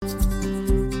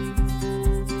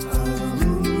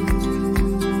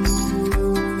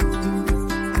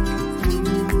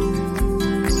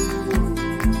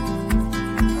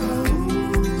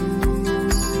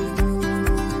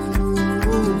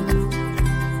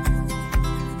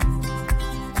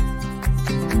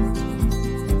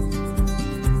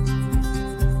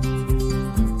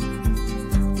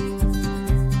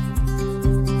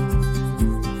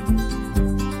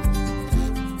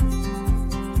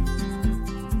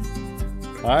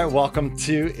All right, welcome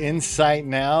to Insight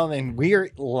Now, and we are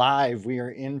live. We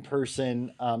are in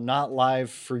person, not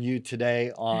live for you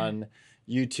today on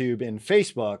YouTube and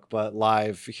Facebook, but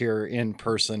live here in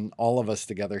person, all of us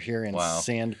together here in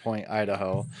Sandpoint,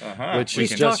 Idaho, which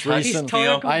is just recent.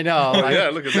 I know.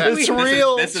 Yeah, look at that. It's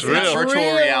real. This is real.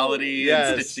 Virtual reality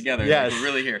stitched together. Yes. We're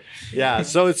really here. Yeah,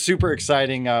 so it's super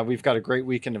exciting. We've got a great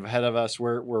weekend ahead of us.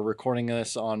 We're recording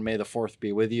this on May the 4th.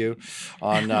 Be with you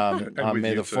on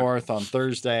May the 4th on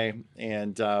Thursday,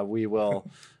 and we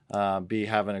will be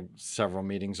having several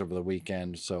meetings over the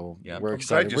weekend. So we're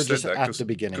excited. We're just at the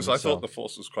beginning. Because I thought the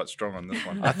force was quite strong on this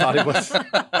one. I thought it was.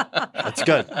 It's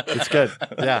good. It's good.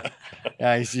 Yeah.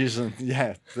 Yeah. He's using,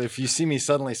 if you see me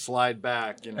suddenly slide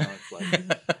back, it's like,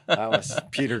 that was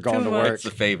Peter going to work. It's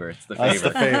the favor. That's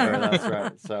the favor. That's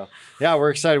right. So, we're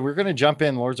excited. We're going to jump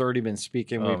in. Lord's already been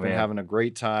speaking. We've been having a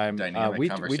great time.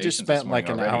 We just spent like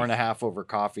an hour and a half over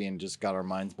coffee and just got our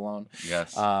minds blown.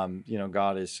 Yes.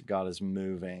 God is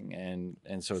moving.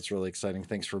 And so it's really exciting.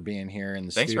 Thanks for being here in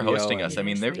the studio. Thanks for hosting us. I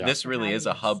mean, this really is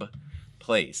a hub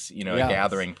place, a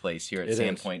gathering place here at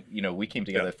Sandpoint. We came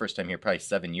together the first time here probably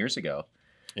 7 years ago.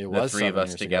 It was the three of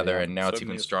us together, ago, and now it's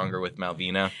even stronger with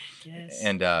Malvina. Yes.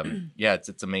 And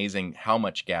it's amazing how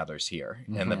much gathers here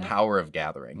and the power of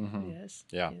gathering. Mm-hmm. Yes.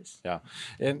 Yeah. Yes. Yeah.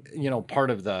 And part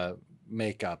of the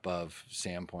makeup of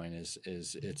Sandpoint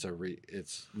is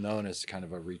it's known as kind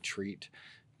of a retreat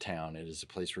town. It is a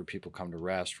place where people come to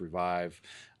rest, revive,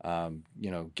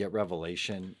 get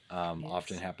revelation.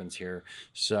 Often happens here.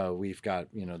 So we've got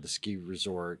the ski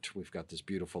resort. We've got this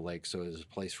beautiful lake. So it is a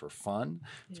place for fun.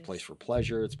 It's a place for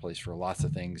pleasure. It's a place for lots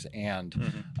of things.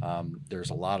 And there's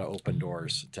a lot of open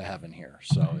doors to heaven here.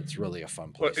 So it's really a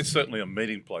fun place. Well, it's certainly a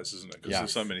meeting place, isn't it? Because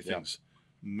there's so many things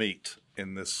meet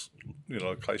in this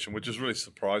location, which is really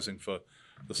surprising for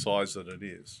the size that it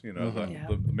is.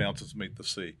 The mountains meet the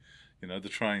sea. The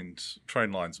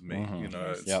train lines meet.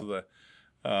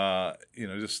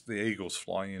 Just the eagles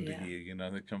flying into here.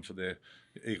 They come for their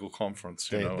eagle conference.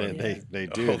 They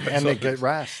do, and they get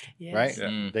rest, right?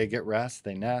 Yeah. They get rest.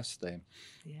 They nest. They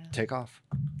take off.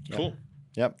 Cool.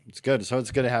 Yep, it's good. So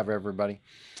it's good to have everybody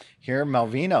here.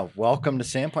 Malvina, welcome to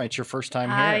Sandpoint. It's your first time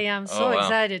here. I am so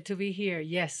excited to be here.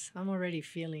 Yes, I'm already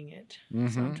feeling it. Mm-hmm.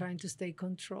 So I'm trying to stay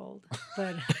controlled,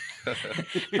 but this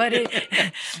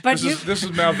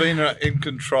is Malvina in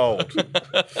control.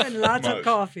 And lots of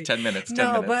coffee. 10 minutes.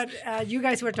 But you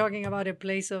guys were talking about a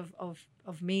place of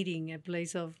meeting, a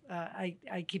place of. I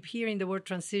keep hearing the word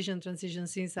transition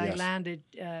since I landed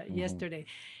yesterday.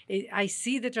 I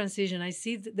see the transition. I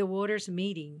see the waters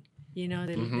meeting.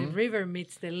 The river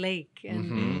meets the lake,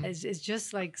 and it's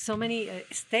just like so many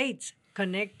states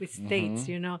connect with states.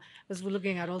 I was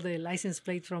looking at all the license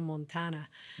plates from Montana,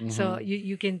 so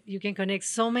you can connect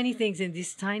so many things in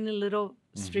this tiny little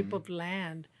strip of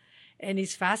land, and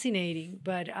it's fascinating.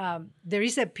 But there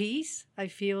is a peace. I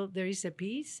feel there is a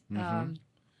peace,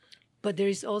 but there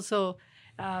is also.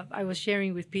 I was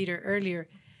sharing with Peter earlier.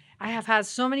 I have had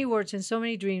so many words and so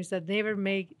many dreams that never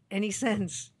make any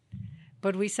sense.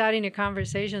 But we sat in a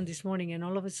conversation this morning, and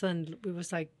all of a sudden it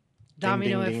was like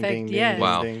domino effect,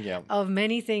 of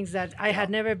many things that I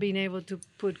had never been able to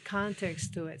put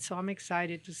context to it. So I'm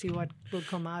excited to see what will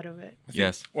come out of it.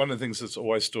 Yes. One of the things that's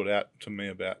always stood out to me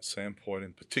about Sandpoint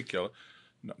in particular,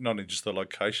 not only just the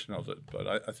location of it, but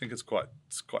I think it's quite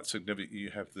significant. You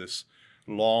have this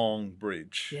long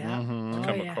bridge to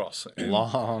come across.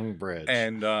 Long bridge.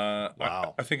 And I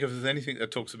think if there's anything that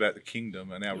talks about the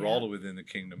kingdom, and our role within the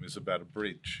kingdom is about a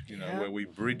bridge, where we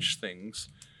bridge things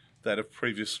that have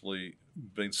previously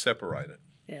been separated.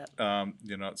 Yeah.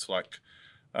 It's like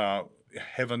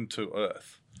heaven to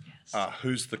earth. Yes.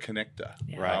 Who's the connector?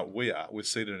 Yeah. We're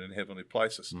seated in heavenly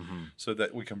places, so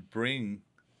that we can bring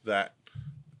that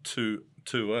to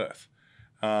earth.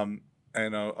 And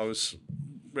I was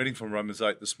reading from Romans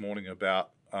 8 this morning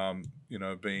about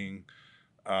being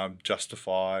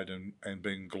justified and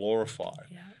being glorified,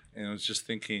 and I was just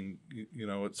thinking,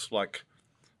 it's like,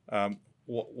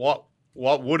 what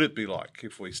would it be like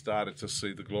if we started to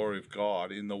see the glory of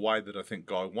God in the way that I think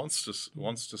God wants to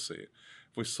see it?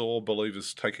 If we saw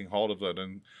believers taking hold of it,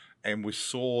 and we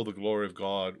saw the glory of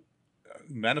God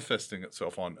manifesting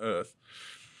itself on earth,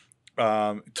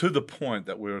 to the point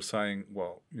that we were saying,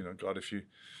 well, God, if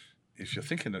you're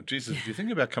thinking of Jesus, if you're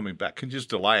thinking about coming back, can you just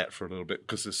delay it for a little bit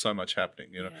because there's so much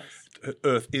happening?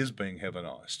 Earth is being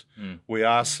heavenized. We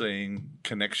are seeing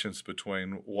connections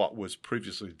between what was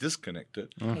previously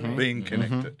disconnected being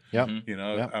connected.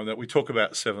 That we talk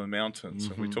about seven mountains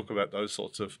and we talk about those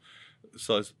sorts of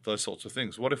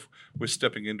things. What if we're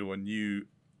stepping into a new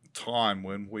time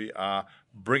when we are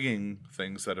bringing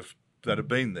things that have that have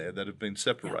been there, that have been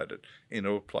separated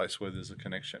into a place where there's a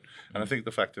connection. And I think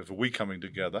the fact of we coming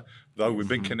together, though we've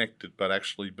been connected, but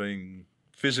actually being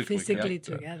physically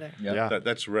together.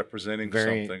 That's representing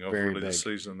something of really the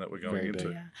season that we're going into.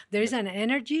 Yeah. There is an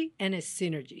energy and a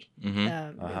synergy.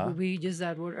 We used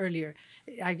that word earlier.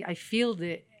 I feel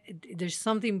there's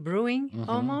something brewing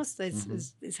almost.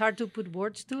 It's hard to put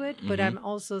words to it, but I'm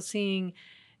also seeing,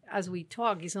 as we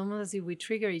talk, it's almost as if we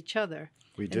trigger each other.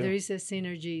 We do. And there is a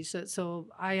synergy. So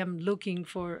I am looking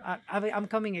for, I'm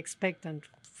coming expectant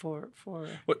for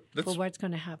what's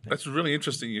going to happen. That's really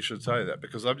interesting you should say that,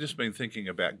 because I've just been thinking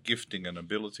about gifting and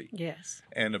ability. Yes.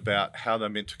 And about how they're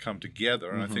meant to come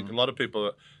together. And I think a lot of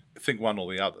people think one or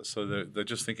the other. So they're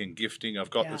just thinking gifting,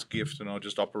 I've got this gift and I'll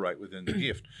just operate within the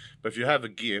gift. But if you have a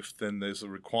gift, then there's a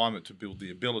requirement to build the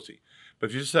ability. But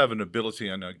if you just have an ability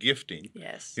and no gifting,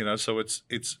 so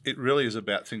it really is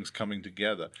about things coming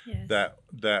together. Yes.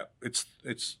 That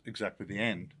it's exactly the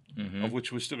end, of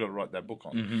which we've still got to write that book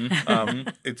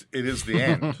on. It is the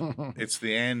end. It's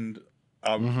the end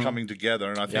of coming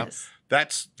together, and I think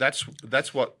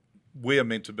that's what we are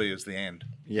meant to be, as the end.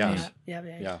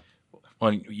 Yeah.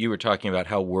 Well, you were talking about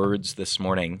how words this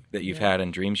morning that you've had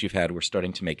and dreams you've had were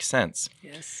starting to make sense.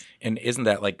 Yes. And isn't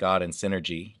that like God and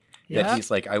synergy? That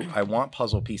he's like, I want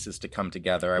puzzle pieces to come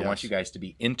together. I want you guys to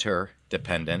be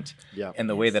interdependent. Yeah. And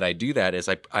the way that I do that is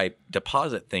I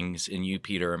deposit things in you,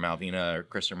 Peter, or Malvina, or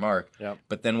Chris, or Mark. Yep.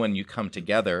 But then when you come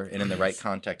together and in the right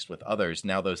context with others,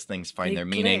 now those things find their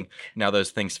meaning. Now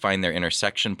those things find their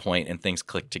intersection point and things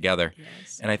click together.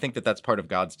 Yes. And I think that that's part of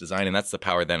God's design. And that's the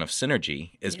power then of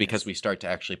synergy, is because we start to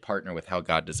actually partner with how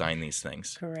God designed these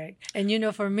things. Correct.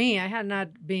 And for me, I had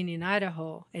not been in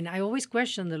Idaho. And I always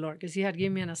questioned the Lord, because he had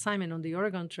given me an assignment on the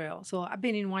Oregon Trail. So I've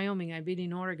been in Wyoming, I've been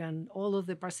in Oregon, all of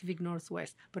the Pacific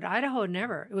Northwest. But Idaho,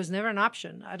 never. It was never an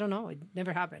option. I don't know. It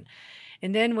never happened.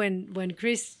 And then when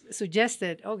Chris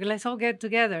suggested, okay, let's all get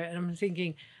together, and I'm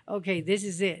thinking, okay, this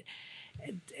is it.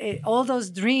 All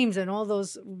those dreams and all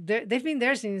those, they've been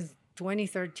there since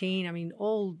 2013. I mean,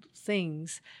 old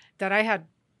things that I had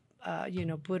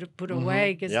put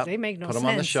away because they make no sense. Put them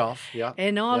on the shelf. Yeah.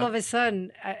 And all of a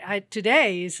sudden,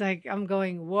 today it's like I'm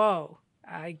going, whoa.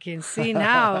 I can see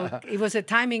now it was a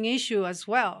timing issue as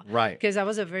well. Right. Because I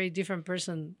was a very different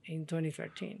person in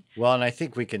 2013. Well, and I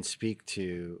think we can speak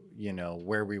to,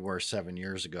 where we were 7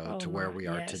 years ago to where we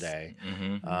are today.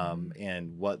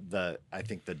 And I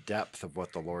think the depth of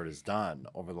what the Lord has done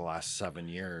over the last 7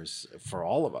 years for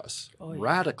all of us,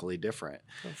 radically different.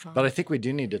 Profound. But I think we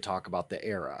do need to talk about the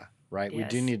era, right? Yes. We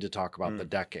do need to talk about the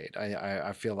decade.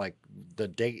 I feel like the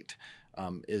date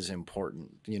is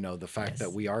important. The fact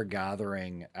that we are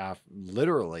gathering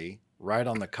literally right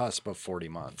on the cusp of 40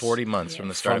 months. 40 months from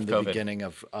the start of COVID. From the beginning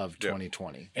of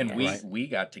 2020. And we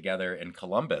got together in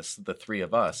Columbus, the three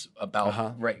of us,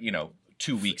 about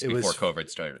 2 weeks before COVID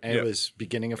started. And it was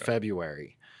beginning of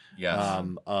February. Yes.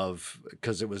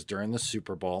 Because it was during the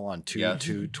Super Bowl on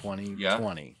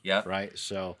 2/2/2020. Yeah. Right.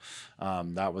 So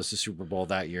that was the Super Bowl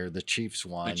that year. The Chiefs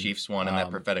won. And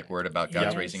that prophetic word about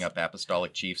God's raising up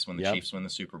apostolic chiefs when the Chiefs win the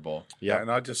Super Bowl. Yeah.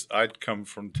 And I'd come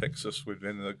from Texas. We'd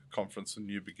been at a conference in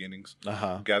New Beginnings,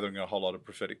 gathering a whole lot of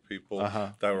prophetic people.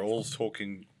 They were all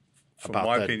talking, from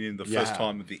my opinion, the first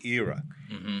time of the era.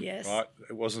 Yes. Right.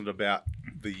 It wasn't about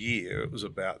the year. It was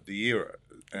about the era.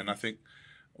 And I think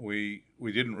we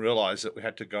didn't realize that we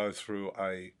had to go through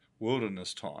a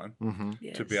wilderness time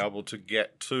to be able to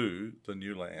get to the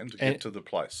new land, get to the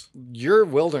place. Your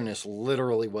wilderness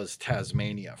literally was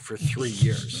Tasmania for 3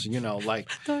 years.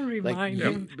 Don't remind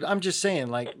me. I'm just saying,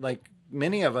 like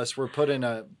many of us were put in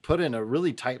a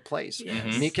really tight place.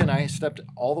 Yes. Mika and I stepped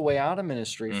all the way out of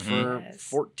ministry for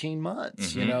 14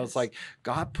 months. It's like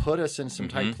God put us in some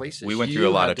tight places. We went through a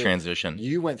lot of transition.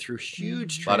 You went through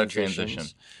huge transitions. A lot of transition.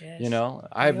 Yes.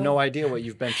 I have no idea what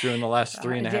you've been through in the last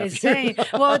 3.5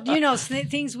 years. Well,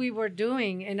 things we were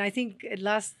doing, and I think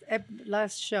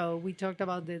last show we talked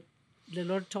about the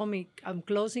Lord told me I'm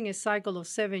closing a cycle of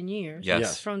 7 years.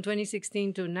 Yes. From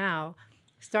 2016 to now.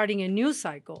 Starting a new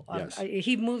cycle. Yes.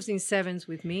 He moves in sevens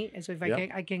with me, and so if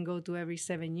I can go to every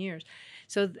 7 years.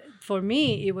 So for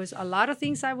me, it was a lot of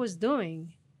things I was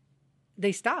doing.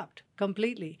 They stopped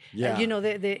completely. Yeah.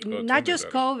 Not just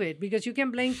COVID, because you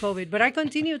can blame COVID, but I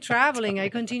continue traveling. I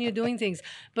continue doing things.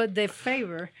 But the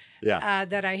favor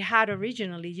that I had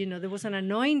originally, there was an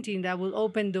anointing that will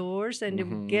open doors and it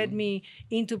would get me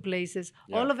into places.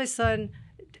 Yeah. All of a sudden,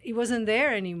 it wasn't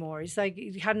there anymore. It's like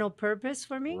it had no purpose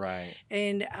for me. Right.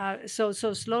 And so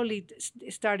slowly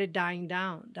it started dying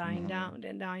down.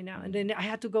 And then I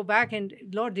had to go back and,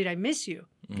 Lord, did I miss you?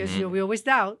 because we always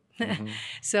doubt.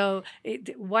 So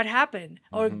what happened?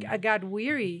 Or I got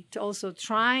weary to also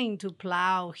trying to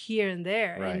plow here and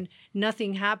there and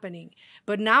nothing happening.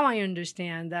 But now I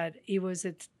understand that it was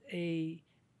a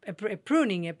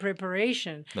pruning, a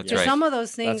preparation. That's so right. some of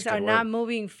those things are word. not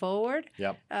moving forward.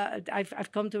 Yep.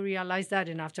 I've come to realize that,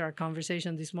 and after our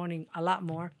conversation this morning, a lot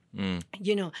more.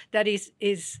 That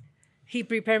is he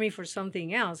prepared me for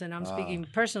something else, and I'm speaking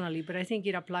personally, but I think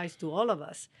it applies to all of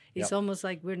us. It's almost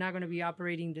like we're not going to be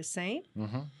operating the same.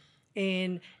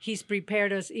 And he's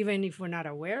prepared us even if we're not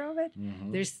aware of it.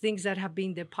 There's things that have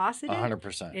been deposited.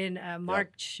 100%. And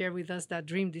Mark shared with us that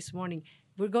dream this morning.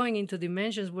 We're going into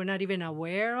dimensions we're not even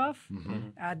aware of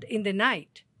in the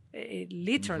night,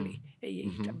 literally.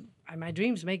 My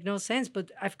dreams make no sense,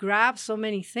 but I've grabbed so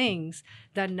many things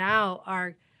that now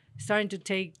are starting to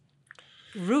take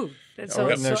root. So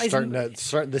they're starting to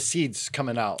start the seeds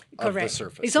coming out of the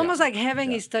surface. It's almost like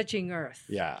heaven is touching earth.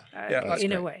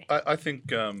 In a way. I think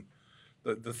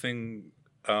the thing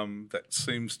that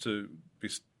seems to be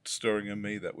stirring in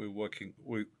me that we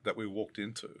walked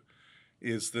into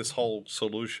is this whole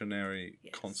solutionary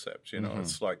concept.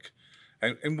 It's like,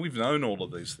 and we've known all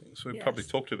of these things. We've probably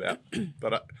talked about,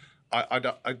 but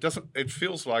it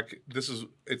feels like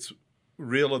it's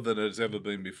realer than it has ever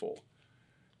been before.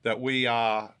 That we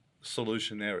are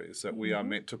solutionaries, that we are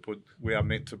meant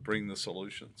to bring the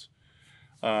solutions.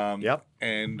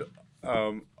 And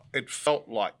it felt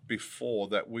like before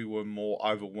that we were more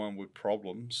overwhelmed with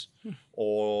problems,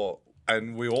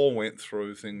 and we all went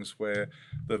through things where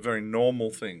the very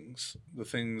normal things, the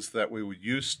things that we were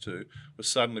used to, were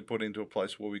suddenly put into a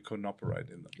place where we couldn't operate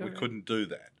in them. We couldn't do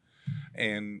that.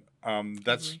 And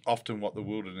that's often what the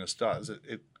wilderness does.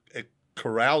 It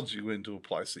corrals you into a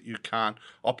place that you can't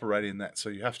operate in that. So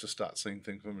you have to start seeing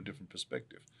things from a different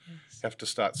perspective. You have to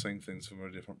start seeing things from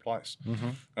a different place.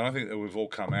 And I think that we've all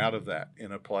come out of that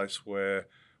in a place where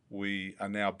we are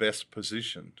now best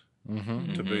positioned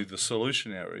to be the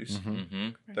solutionaries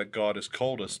that God has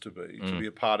called us to be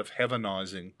a part of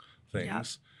heavenizing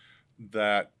things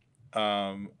that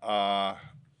are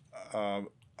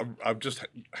just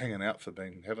hanging out for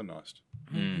being heavenized.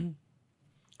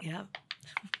 Yeah.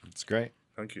 That's great.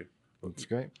 Thank you. That's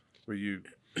great. Were you?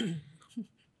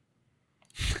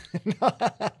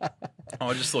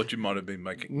 I just thought you might have been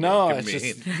making. No, giving it's me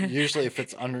a just hint. usually if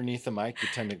it's underneath the mic, you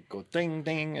tend to go ding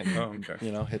ding and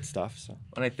hit stuff. So,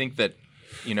 and I think that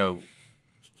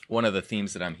one of the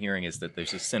themes that I'm hearing is that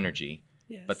there's a synergy,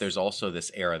 but there's also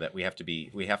this era that we have to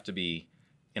be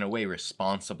in a way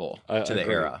responsible to the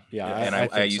era. Yeah, and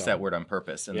I use so. that word on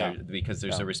purpose, and because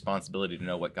there's Yeah. a responsibility to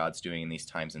know what God's doing in these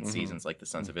times and seasons, like the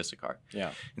sons of Issachar.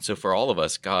 Yeah. And so for all of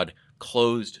us, God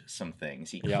closed some things.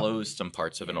 He closed some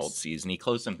parts of an old season. He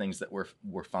closed some things that were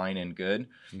fine and good.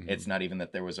 It's not even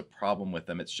that there was a problem with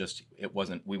them. It's just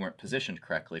we weren't positioned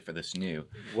correctly for this new.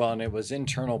 Well, and it was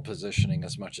internal positioning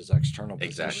as much as external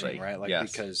positioning, right? Like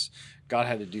because God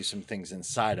had to do some things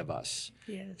inside of us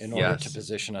in order to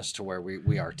position us to where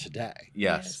we are today.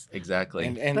 Yes, exactly.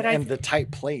 And the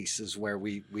tight place is where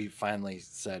we finally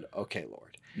said, okay, Lord.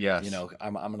 Yes.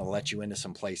 I'm going to let you into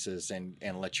some places and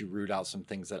let you root out some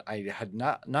things that I had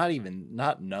not even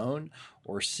known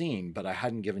or seen, but I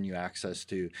hadn't given you access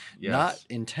to, not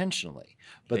intentionally.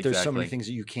 But there's so many things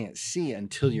that you can't see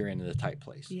until you're in the tight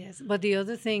place. Yes. But the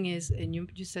other thing is, and you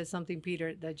said something,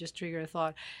 Peter, that just triggered a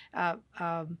thought,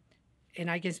 and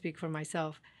I can speak for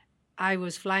myself. I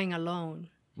was flying alone.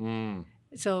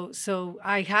 So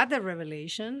I had the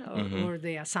revelation or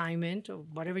the assignment or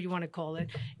whatever you want to call it,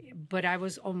 but I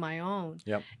was on my own.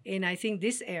 Yep. And I think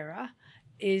this era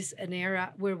is an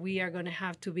era where we are going to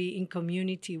have to be in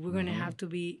community. We're going to have to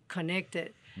be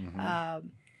connected.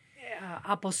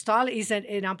 Apostolic is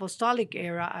an apostolic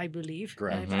era, I believe.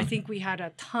 Correct. I think we had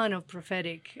a ton of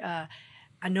prophetic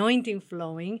anointing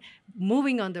flowing,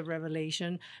 moving on the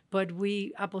revelation, but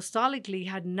we apostolically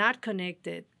had not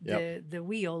connected the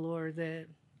wheel or the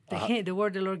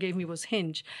word the Lord gave me was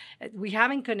hinge. We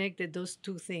haven't connected those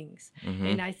two things.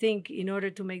 And I think in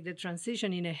order to make the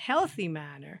transition in a healthy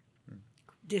manner,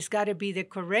 there's got to be the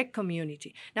correct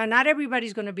community. Now, not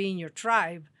everybody's going to be in your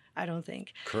tribe, I don't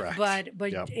think. Correct. But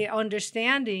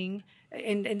understanding,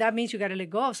 and that means you got to let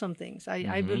go of some things.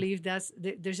 I believe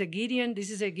there's a Gideon. This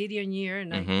is a Gideon year,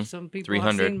 and some people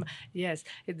 300. have seen. Yes,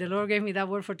 the Lord gave me that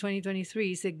word for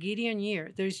 2023. It's a Gideon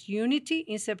year. There's unity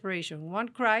in separation, one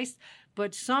Christ,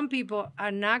 but some people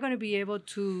are not going to be able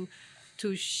to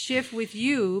shift with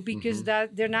you because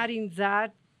that they're not in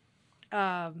that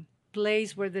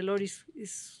place where the Lord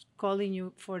is calling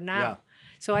you for now. Yeah.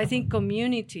 So I think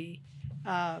community,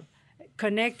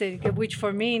 connected, which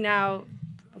for me now,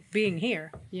 being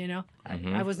here.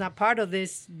 I was not part of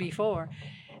this before.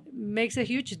 Makes a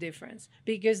huge difference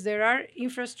because there are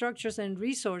infrastructures and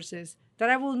resources that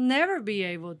I will never be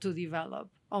able to develop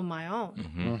on my own.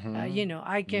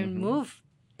 I can move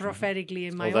prophetically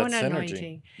in my own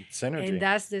anointing. Synergy. And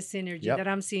that's the synergy that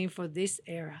I'm seeing for this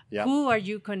era. Yep. Who are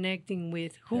you connecting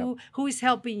with? Who is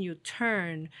helping you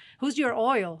turn? Who's your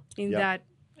oil in that?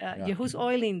 Who's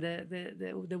oiling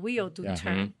the wheel to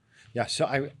turn? Yeah.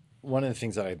 So one of the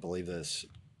things that I believe this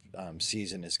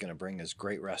season is going to bring is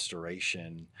great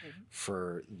restoration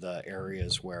for the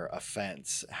areas where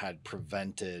offense had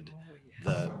prevented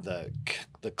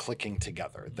the clicking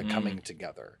together, the coming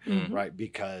together, right?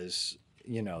 Because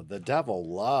the devil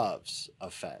loves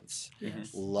offense,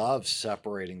 loves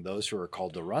separating those who are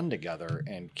called to run together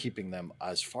and keeping them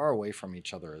as far away from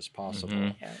each other as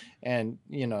possible. And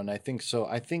and I think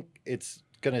it's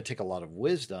going to take a lot of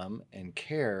wisdom and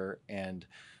care and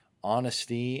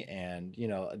honesty and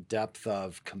a depth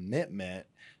of commitment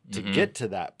to get to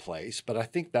that place. But I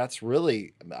think that's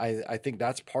really I think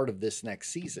that's part of this next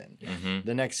season.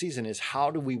 The next season is, how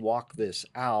do we walk this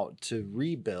out to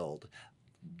rebuild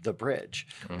the bridge,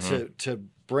 to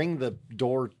bring the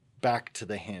door back to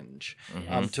the hinge,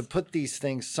 to put these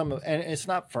things, and it's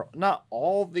not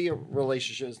all the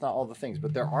relationships, not all the things,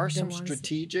 but there are some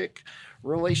strategic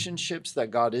relationships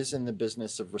that God is in the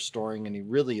business of restoring, and he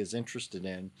really is interested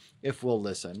in, if we'll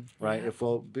listen, right? If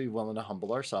we'll be willing to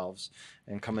humble ourselves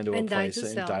and come into a place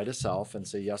and die to self and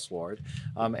say, yes, Lord.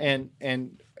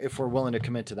 And if we're willing to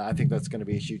commit to that, I think that's going to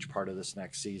be a huge part of this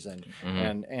next season.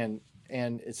 And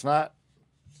it's not,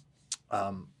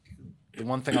 the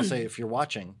one thing I'll say, if you're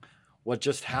watching, what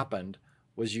just happened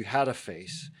was you had a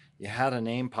face, you had a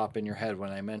name pop in your head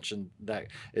when I mentioned that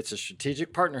it's a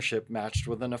strategic partnership matched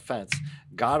with an offense.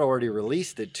 God already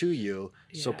released it to you,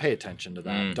 so pay attention to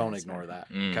that. Don't ignore that.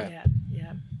 Okay.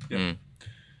 Yeah.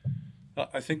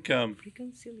 I think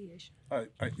reconciliation. I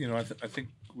think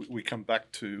we come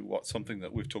back to something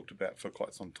that we've talked about for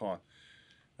quite some time.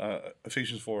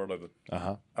 Ephesians 4:11.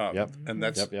 And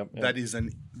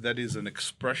that is an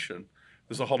expression.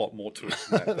 There's a whole lot more to it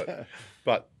than that,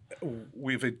 but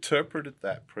we've interpreted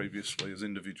that previously as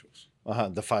individuals.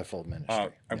 The fivefold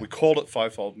ministry. And we called it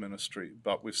fivefold ministry,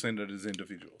 but we've seen it as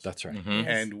individuals. That's right.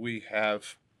 And we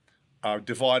have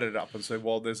divided it up and said,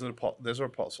 well, there's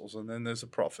apostles and then there's the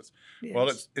prophets. Well,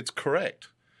 it's correct,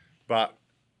 but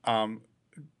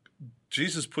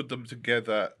Jesus put them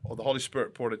together, or the Holy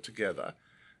Spirit brought it together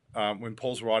when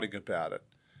Paul's writing about it.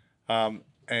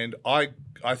 And I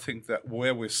think that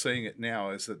where we're seeing it now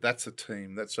is that's a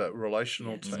team, that's a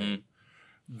relational team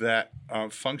that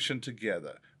function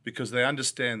together because they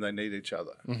understand they need each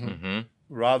other,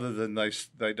 rather than they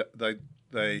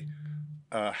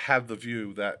have the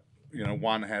view that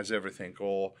one has everything,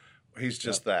 or he's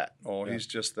just that, or he's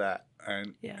just that,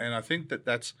 and I think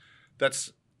that's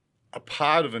a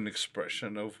part of an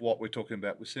expression of what we're talking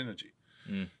about with synergy.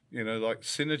 Like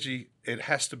synergy, it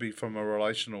has to be from a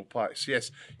relational place.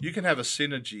 Yes, you can have a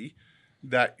synergy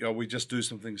that we just do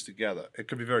some things together. It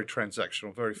can be very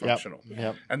transactional, very functional.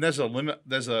 And there's a limit.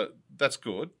 That's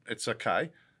good. It's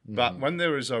okay. But when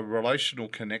there is a relational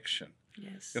connection,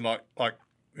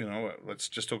 let's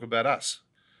just talk about us.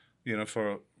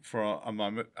 For a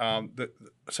moment,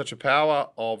 such a power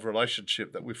of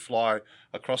relationship that we fly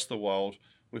across the world.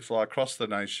 We fly across the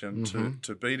nation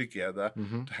to be together,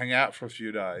 to hang out for a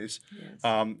few days.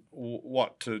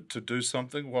 To do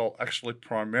something? Well, actually,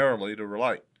 primarily to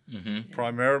relate.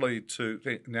 Primarily to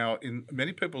think. Now, in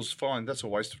many people's find that's a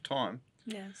waste of time.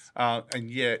 Yes.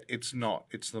 And yet it's not.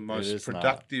 It's the most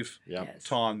productive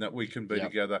time that we can be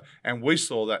together. And we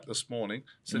saw that this morning,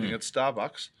 sitting at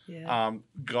Starbucks.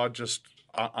 God just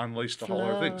unleashed a whole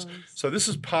lot of things. So this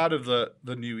is part of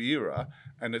the new era,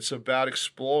 and it's about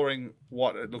exploring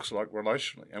what it looks like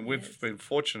relationally. And we've been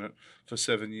fortunate for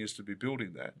 7 years to be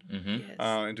building that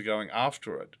and to going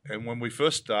after it. And when we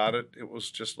first started, it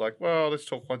was just like, well, let's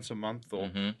talk once a month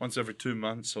or once every 2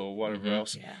 months or whatever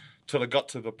else. Till it got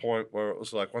to the point where it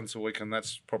was like once a week, and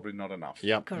that's probably not enough.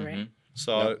 Correct.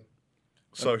 So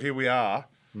here we are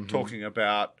talking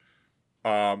about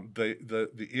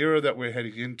the era that we're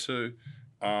heading into.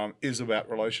 Is about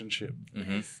relationship.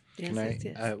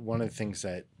 One of the things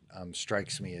that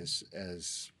strikes me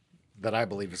is that I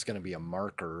believe is going to be a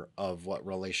marker of what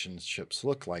relationships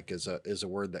look like is a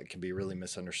word that can be really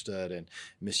misunderstood and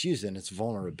misused, and it's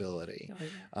vulnerability.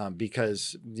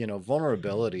 Because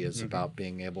vulnerability is about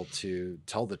being able to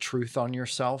tell the truth on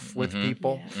yourself with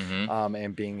people,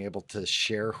 and being able to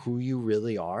share who you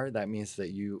really are. That means that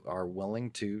you are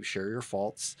willing to share your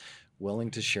faults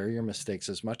willing to share your mistakes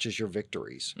as much as your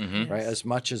victories, Mm-hmm. right? As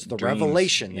much as the Dreams.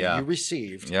 revelation that Yeah. you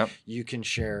received, Yep. you can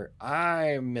share,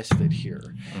 I missed it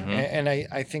here. Mm-hmm. And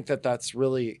I think that that's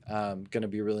really going to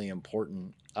be really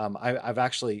important. I've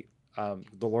actually,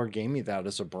 the Lord gave me that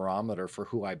as a barometer for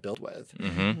who I build with,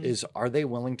 Mm-hmm. is are they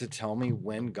willing to tell me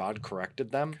when God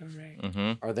corrected them? Correct.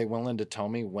 Mm-hmm. Are they willing to tell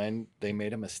me when they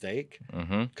made a mistake?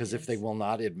 Mm-hmm. Because if they will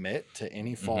not admit to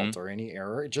any fault or any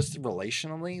error, just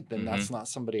relationally, then that's not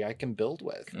somebody I can build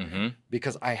with. Mm-hmm.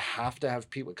 Because I have to have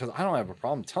people, because I don't have a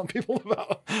problem telling people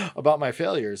about my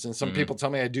failures. And some people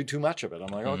tell me I do too much of it. I'm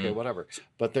like, okay, whatever.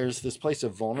 But there's this place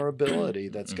of vulnerability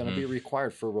that's going to be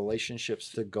required for relationships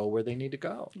to go where they need to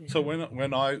go. So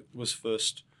when I was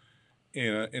first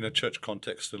in a church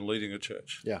context and leading a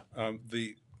church,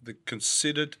 the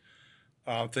considered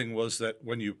thing was that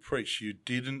when you preach, you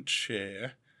didn't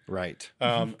share Right.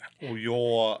 all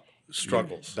your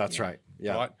struggles. That's right.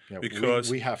 Yeah. Right? Yeah. Because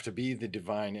we have to be the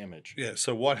divine image. Yeah.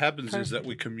 So what happens is that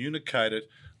we communicated,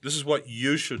 this is what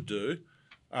you should do.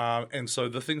 And so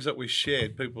the things that we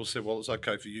shared, people said, well, it's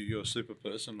okay for you. You're a super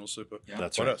person or super.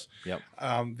 That's what right. else? Yep.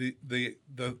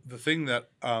 The thing that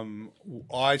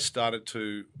I started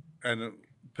to, and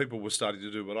people were starting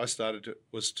to do, but I started to,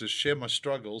 was to share my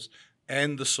struggles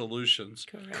and the solutions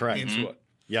Correct. into it.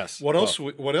 Yes. What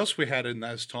else we had in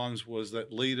those times was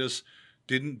that leaders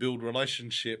didn't build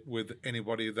relationship with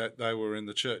anybody that they were in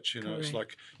the church. You know, it's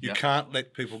like you can't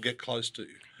let people get close to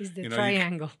you. It's the You know,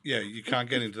 triangle. You can't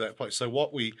get into that place. So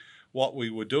what we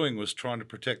were doing was trying to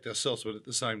protect ourselves, but at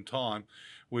the same time,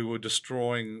 we were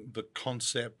destroying the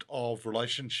concept of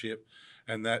relationship,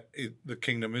 and that the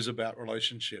kingdom is about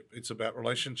relationship. It's about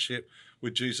relationship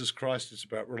with Jesus Christ. It's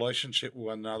about relationship with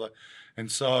one another.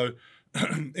 And so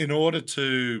in order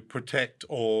to protect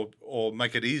or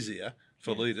make it easier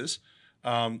for leaders,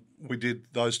 we did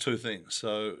those two things.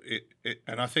 So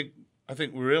and I think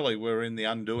really we're in the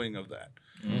undoing of that.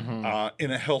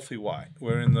 In a healthy way.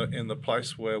 We're in the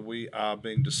place where we are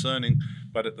being discerning,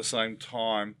 but at the same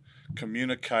time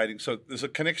communicating. So there's a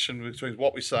connection between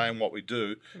what we say and what we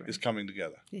do is coming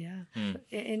together. Yeah.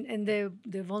 And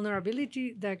the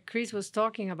vulnerability that Chris was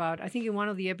talking about, I think in one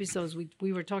of the episodes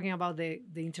we were talking about the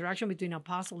interaction between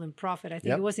apostle and prophet. I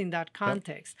think it was in that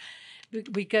context.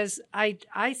 Because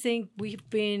I think we've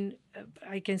been,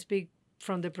 I can speak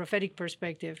from the prophetic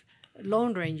perspective,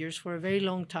 Lone Rangers for a very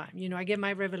long time. You know, I get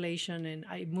my revelation and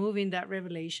I move in that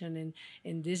revelation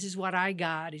and this is what I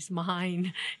got, it's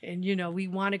mine. And, you know, we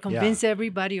want to convince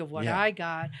everybody of what I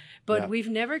got, but we've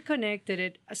never connected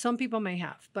it. Some people may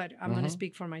have, but I'm going to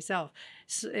speak for myself.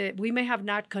 So, we may have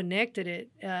not connected it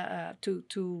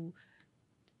to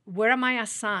where am I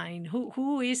assigned?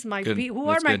 Who is my who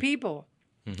are my people?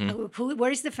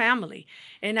 Where is the family?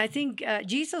 And I think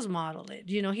Jesus modeled it.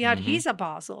 You know, he had his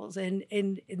apostles,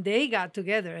 and they got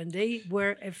together, and they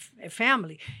were a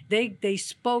family. They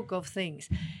spoke of things,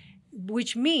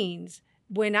 which means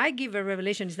when I give a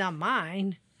revelation, it's not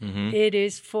mine. It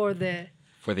is for the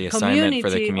assignment,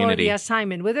 for the community, or the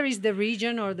assignment, whether it's the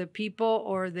region or the people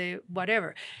or the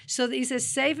whatever. So it's a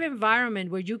safe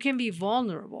environment where you can be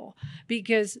vulnerable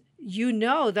because you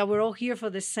know that we're all here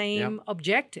for the same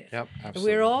objective. Yep,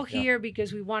 absolutely. We're all here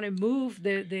because we want to move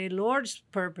the Lord's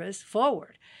purpose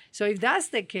forward. So if that's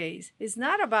the case, it's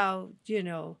not about, you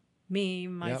know, me,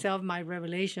 myself, my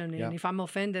revelation, and if I'm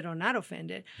offended or not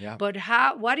offended, but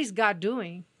what is God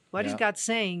doing? What is God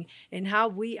saying? And how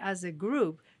we as a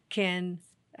group can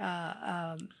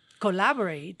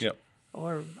collaborate,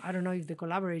 or I don't know if the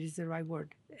collaborate is the right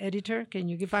word. Editor, can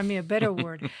you find me a better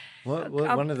word?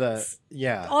 One of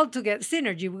the all together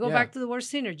synergy. We go back to the word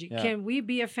synergy. Can we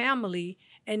be a family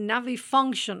and not be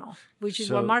functional, which is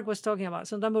what Mark was talking about?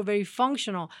 Sometimes we're very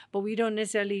functional, but we don't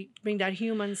necessarily bring that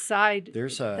human side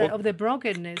of the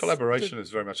brokenness. Collaboration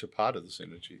is very much a part of the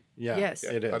synergy. Yes,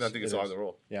 it is. I don't think it's either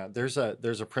or. Yeah, there's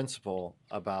a principle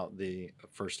about the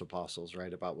first apostles,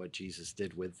 right? About what Jesus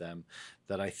did with them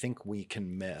that I think we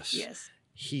can miss. Yes.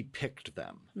 He picked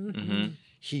them.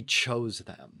 He chose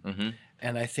them.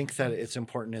 And I think that it's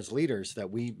important as leaders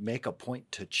that we make a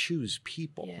point to choose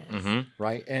people,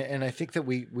 right? And I think that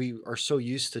we are so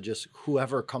used to just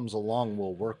whoever comes along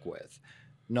we'll work with.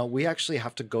 No, we actually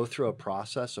have to go through a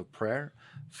process of prayer,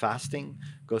 fasting,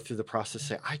 go through the process,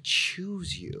 say, I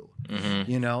choose you,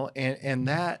 you know, and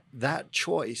that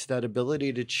choice, that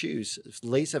ability to choose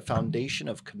lays a foundation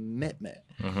of commitment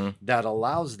that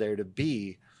allows there to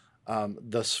be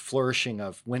this flourishing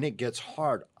of when it gets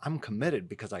hard, I'm committed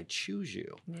because I choose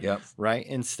you. Yep. Right.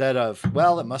 Instead of,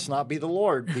 well, it must not be the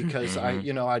Lord because I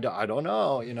don't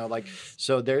know,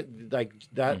 so there, like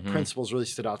that principle's really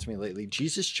stood out to me lately.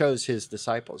 Jesus chose his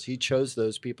disciples. He chose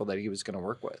those people that he was going to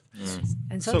work with.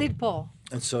 And so did Paul.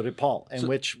 And so did Paul. And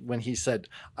when he said,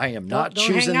 I am not don't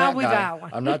choosing hang out that with guy. that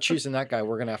one. I'm not choosing that guy.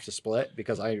 We're going to have to split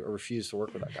because I refuse to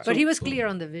work with that guy. But he was clear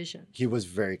on the vision. He was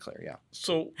very clear. Yeah.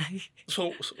 So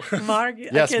Mark,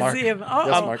 Yes, I can Mark. see him.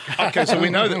 Yes, Mark. okay, so we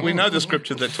know the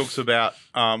scripture that talks about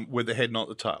with the head, not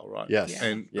the tail, right? Yes. Yeah.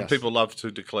 And Yes. people love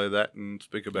to declare that and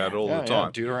speak about it all the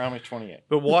time. Deuteronomy 28.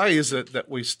 But why is it that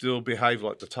we still behave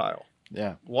like the tail?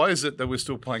 Yeah. Why is it that we're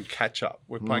still playing catch up?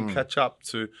 We're playing catch up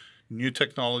to new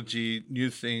technology, new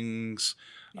things,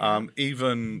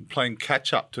 even playing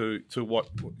catch up to what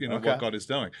what God is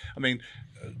doing. I mean,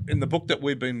 in the book that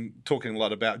we've been talking a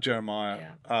lot about,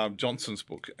 Jeremiah Johnson's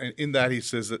book, in that he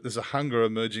says that there's a hunger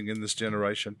emerging in this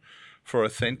generation for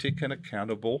authentic and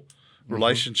accountable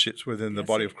relationships within the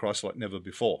body of Christ like never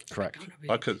before. Correct.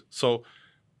 Okay, so.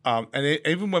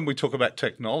 Even when we talk about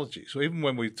technology, so even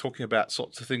when we're talking about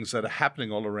sorts of things that are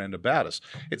happening all around about us,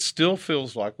 it still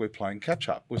feels like we're playing catch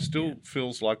up. It still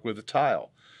feels like we're the tail.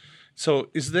 So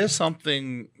is there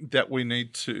something that we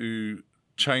need to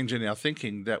change in our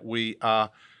thinking, that we're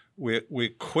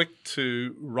quick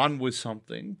to run with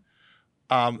something,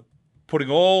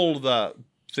 putting all the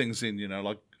things in,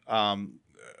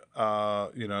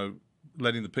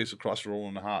 letting the peace of Christ rule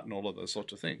in the heart and all of those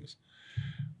sorts of things.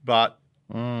 But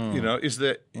is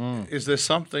there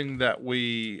something that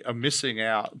we are missing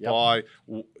out by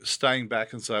staying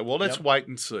back and say, well, let's wait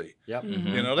and see. Yep.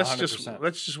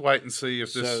 Let's just wait and see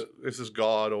if this is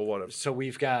God or whatever. So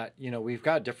we've got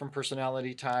different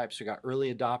personality types. We've got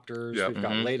early adopters. We've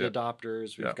got late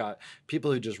adopters. We've got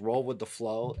people who just roll with the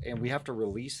flow, and we have to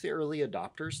release the early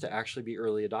adopters to actually be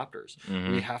early adopters.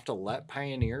 We have to let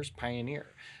pioneers pioneer.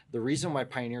 The reason why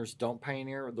pioneers don't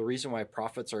pioneer, the reason why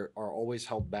prophets are always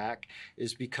held back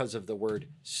is because of the word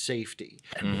safety.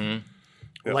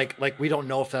 Like we don't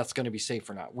know if that's going to be safe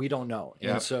or not. We don't know.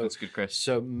 Yeah, and so, that's good, Chris.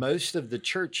 So most of the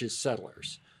church is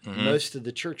settlers. Most of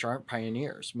the church aren't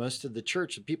pioneers. Most of the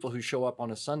church, the people who show up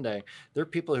on a Sunday, they're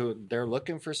people who they're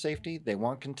looking for safety. They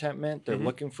want contentment. They're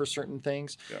looking for certain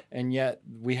things. And yet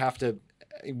we have to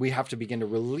begin to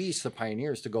release the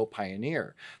pioneers to go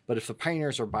pioneer. But if the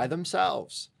pioneers are by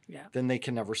themselves, then they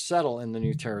can never settle in the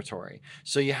new territory.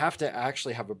 So you have to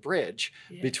actually have a bridge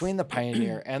between the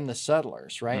pioneer and the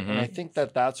settlers, right? And I think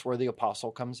that's where the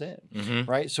apostle comes in,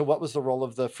 right? So what was the role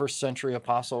of the first century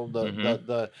apostle?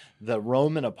 The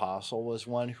Roman apostle was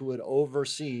one who would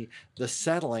oversee the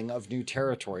settling of new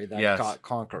territory that got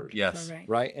conquered. Yes.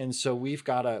 Right. And so we've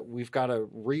got to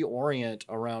reorient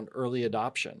around early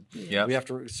adoption. Yeah. We have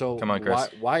to. So come on, Chris.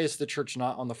 Why is the church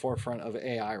not on the forefront of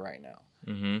AI right now?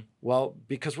 Well,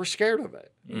 because we're scared of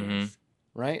it.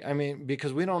 Right? I mean,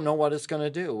 because we don't know what it's going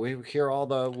to do. We hear all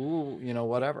the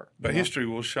whatever. But history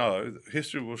will show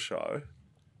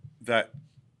that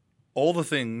all the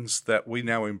things that we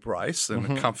now embrace and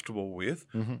are comfortable with,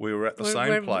 we were at the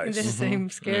same place. In the same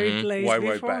scary place way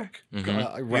before. back.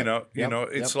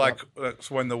 It's like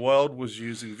when the world was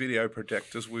using video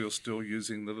projectors, we were still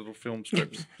using the little film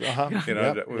strips.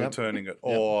 That we were turning it,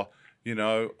 or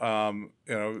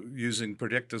using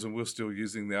projectors, and we're still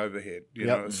using the overhead.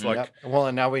 It's like well,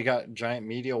 and now we got giant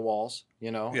media walls.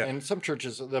 And some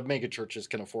churches, the mega churches,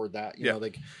 can afford that.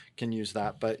 They can use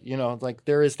that, but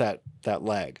there is that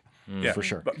lag. For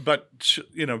sure. But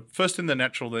first in the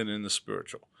natural, then in the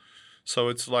spiritual. So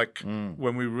it's like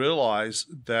when we realize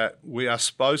that we are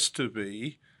supposed to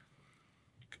be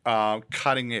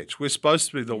cutting edge. We're supposed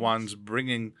to be the ones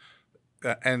bringing,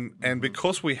 and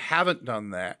because we haven't done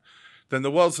that, then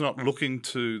the world's not looking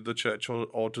to the church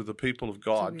or to the people of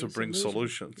God to bring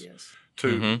solutions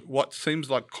to what seems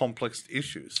like complex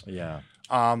issues. Yeah.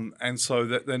 And so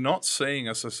that they're not seeing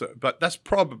us but that's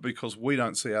probably because we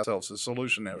don't see ourselves as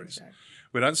solutionaries. Exactly.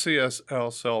 We don't see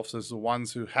ourselves as the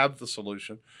ones who have the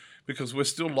solution, because we're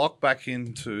still locked back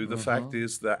into the fact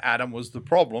is that Adam was the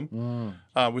problem.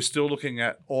 We're still looking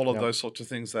at all of those sorts of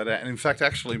things and in fact,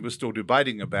 actually, we're still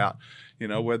debating about,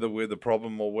 whether we're the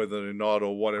problem or whether we're not,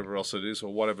 or whatever else it is,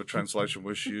 or whatever translation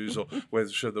we should use, or whether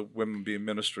should the women be in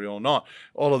ministry or not.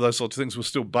 All of those sorts of things, we're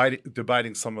still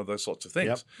debating some of those sorts of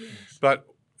things. Yes. But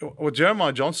what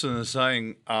Jeremiah Johnson is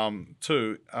saying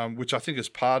too, which I think is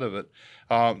part of it,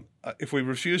 if we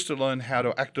refuse to learn how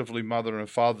to actively mother and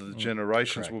father the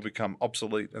generations, will become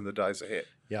obsolete in the days ahead.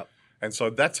 Yep. And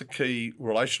so that's a key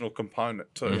relational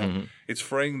component too. It's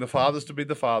freeing the fathers to be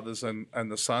the fathers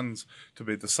and the sons to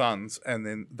be the sons, and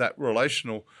then that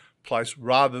relational place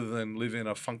rather than live in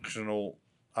a functional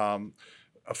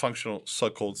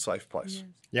so-called safe place. Yes.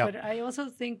 Yeah. But I also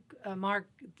think, Mark,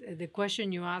 the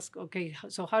question you ask, okay,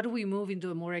 so how do we move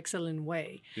into a more excellent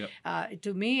way?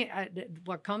 To me,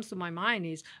 what comes to my mind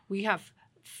is we have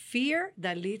fear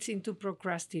that leads into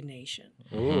procrastination.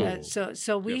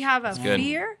 So we have a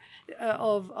fear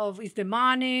of it's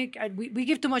demonic. We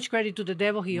give too much credit to the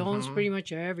devil. He owns pretty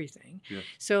much everything.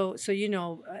 So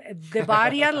the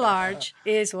body at large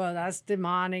is, well, that's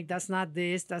demonic. That's not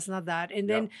this. That's not that. And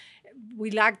then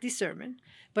we lack discernment.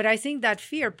 But I think that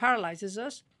fear paralyzes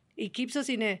us. It keeps us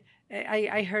in a.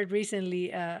 I heard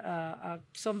recently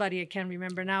somebody, I can't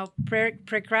remember now,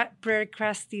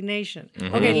 procrastination.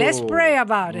 Okay, let's pray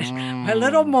about it a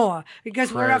little more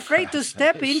because we're afraid to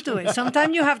step into it.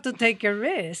 Sometimes you have to take a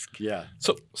risk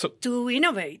So to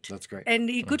innovate. That's great. And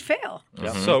it could fail.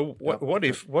 So what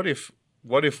if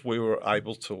we were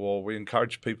able to, or we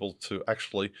encourage people to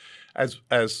actually, as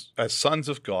sons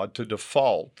of God, to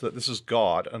default that this is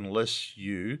God unless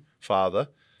you, Father,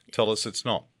 tell us it's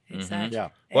not. Exactly.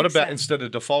 What about instead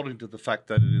of defaulting to the fact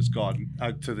that it is God,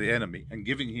 to the enemy, and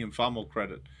giving him far more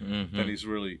credit than he's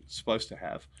really supposed to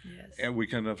have? Yes. And we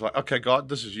can have like, okay, God,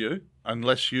 this is you,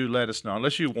 unless you let us know,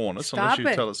 unless you warn us, unless you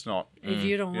tell us not. If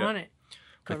you don't want it.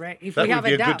 Correct. If that we would have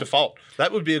be a a doubt. good default.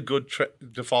 That would be a good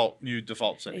new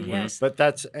default setting. Yes. But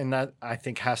that I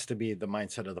think has to be the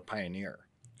mindset of the pioneer.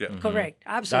 Correct.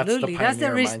 Absolutely. That's the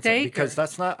pioneer risk mindset, taker. because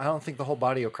I don't think the whole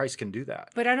body of Christ can do that.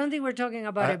 But I don't think we're talking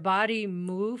about a body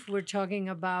move. We're talking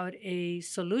about a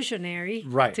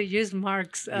solutionary, to use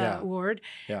Mark's word,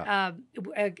 a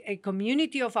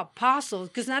community of apostles,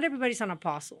 because not everybody's an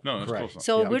apostle. No, of course not.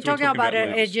 So we're talking about a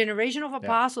leaders. generation of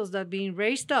apostles that are being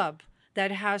raised up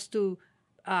that has to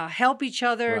help each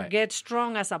other get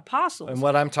strong as apostles. And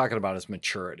what I'm talking about is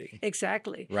maturity.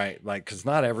 Exactly. Right. Like, because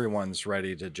not everyone's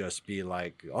ready to just be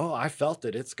like, oh, I felt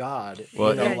it. It's God.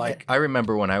 Well, I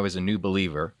remember when I was a new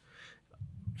believer,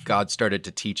 God started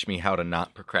to teach me how to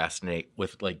not procrastinate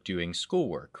with like doing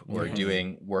schoolwork or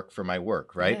doing work for my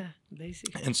work. Right. Yeah,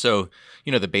 basically. And so,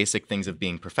 the basic things of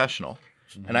being professional.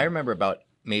 And I remember about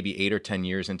maybe 8 or 10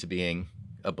 years into being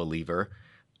a believer,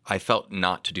 I felt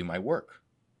not to do my work.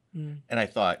 And I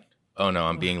thought, oh no,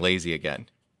 I'm being lazy again.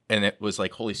 And it was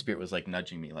like Holy Spirit was like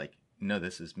nudging me, like, no,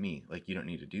 this is me. Like, you don't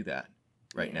need to do that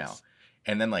right now.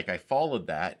 And then like I followed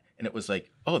that, and it was like,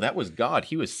 oh, that was God.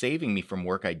 He was saving me from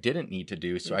work I didn't need to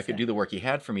do so I could do the work he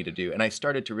had for me to do. And I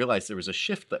started to realize there was a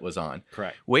shift that was on.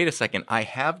 Correct. Wait a second. I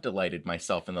have delighted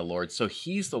myself in the Lord. So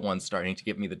he's the one starting to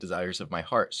give me the desires of my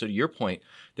heart. So to your point,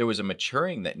 there was a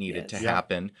maturing that needed to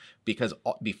happen, because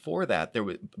before that there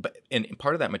was, and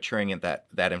part of that maturing at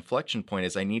that inflection point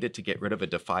is I needed to get rid of a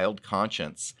defiled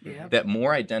conscience that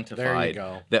more identified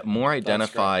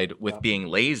with being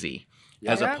lazy.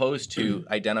 As opposed to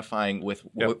identifying with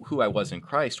who I was in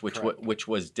Christ, which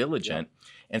was diligent.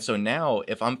 And so now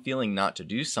if I'm feeling not to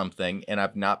do something and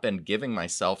I've not been giving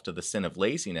myself to the sin of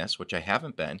laziness, which I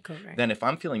haven't been, then if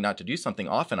I'm feeling not to do something,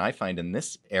 often I find in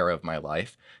this era of my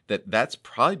life that's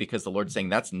probably because the Lord's saying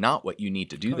that's not what you need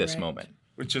to do this moment.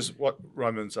 Which is what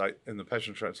Romans 8 in the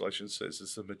Passion Translation says,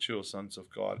 is the mature sons of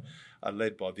God are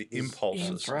led by the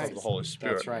impulses of the Holy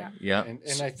Spirit. That's right. Yeah.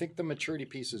 And I think the maturity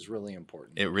piece is really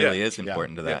important. It really is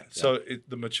important to that. So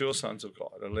the mature sons of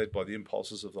God are led by the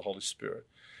impulses of the Holy Spirit.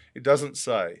 It doesn't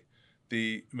say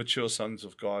the mature sons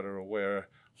of God are aware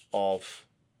of,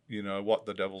 what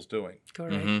the devil's doing.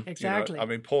 Correct. Exactly. I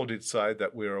mean, Paul did say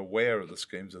that we're aware of the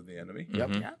schemes of the enemy.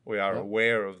 We are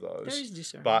aware of those. There is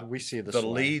discernment. But we see the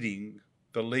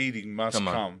leading must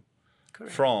come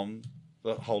from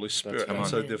the Holy Spirit. And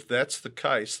so if that's the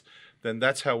case, then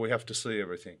that's how we have to see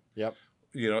everything. Yep.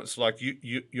 It's like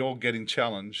you're getting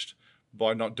challenged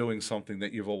by not doing something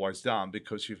that you've always done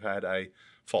because you've had a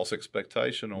false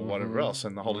expectation or whatever else.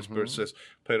 And the Holy Spirit says,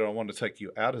 Peter, I want to take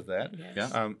you out of that.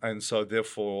 Yes. And so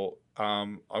therefore, I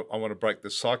want to break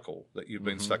the cycle that you've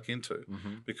been stuck into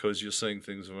because you're seeing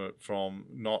things from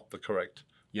not the correct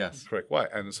way.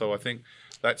 And so I think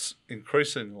that's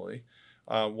increasingly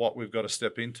what we've got to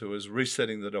step into is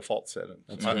resetting the default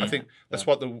settings. I think that's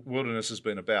what the wilderness has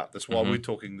been about. That's why we're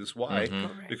talking this way,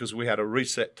 because we had a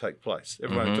reset take place.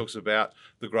 Everyone talks about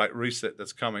the great reset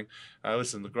that's coming.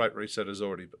 Listen, the great reset has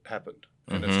already happened.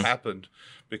 And it's happened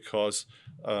because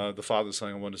the Father's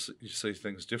saying, I want to see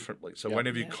things differently. So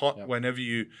whenever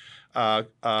you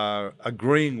are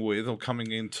agreeing with or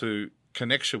coming into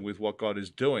connection with what God is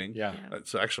doing,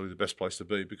 it's actually the best place to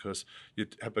be because you're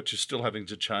still having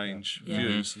to change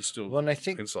views and still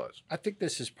insights. I think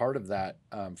this is part of that.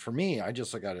 For me, I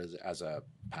just look at it as a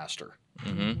pastor.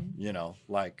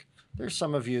 Like there's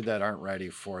some of you that aren't ready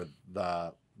for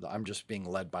the I'm just being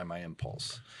led by my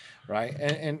impulse, right?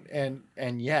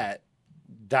 And yet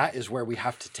that is where we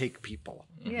have to take people.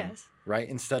 Yes. Right?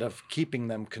 Instead of keeping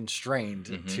them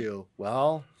constrained to,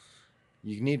 well,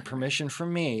 you need permission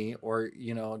from me, or,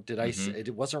 did I say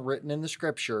it wasn't written in the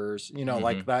scriptures,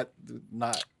 like that,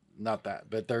 not that,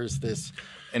 but there's this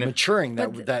maturing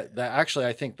that actually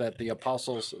I think that the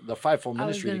apostles, the fivefold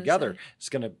ministry together is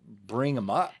going to bring them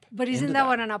up. But isn't that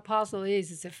what an apostle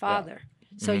is? It's a father.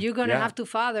 Yeah. So you're going to have to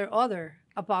father other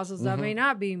apostles that may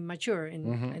not be mature,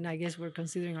 and I guess we're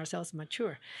considering ourselves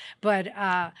mature, but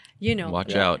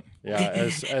watch out. Yeah,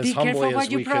 as be humbly careful as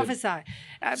what you we prophesy.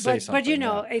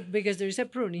 But because there's a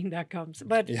pruning that comes.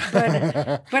 But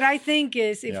I think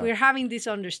if we're having this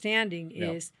understanding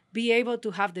is be able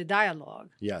to have the dialogue.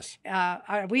 Yes.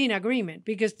 Are we in agreement?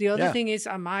 Because the other thing is,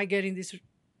 am I getting this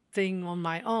thing on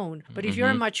my own? But if you're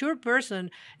a mature person,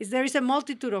 there is a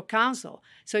multitude of counsel.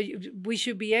 So we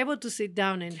should be able to sit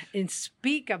down and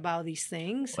speak about these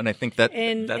things. And I think that's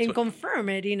confirm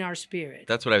it in our spirit.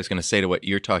 That's what I was going to say to what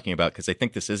you're talking about, because I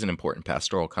think this is an important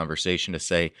pastoral conversation to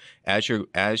say, as you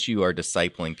are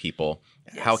discipling people,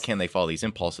 how can they follow these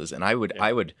impulses? And I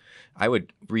would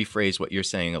rephrase what you're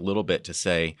saying a little bit to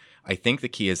say, I think the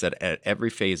key is that at every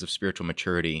phase of spiritual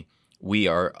maturity, we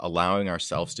are allowing our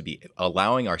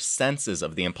senses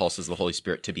of the impulses of the Holy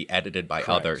Spirit to be edited by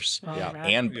others,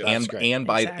 and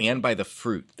by the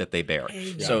fruit that they bear.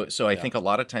 So I think a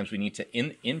lot of times we need to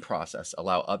in process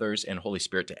allow others and Holy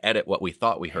Spirit to edit what we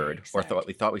thought we heard or what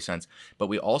we thought we sensed, but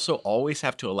we also always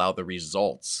have to allow the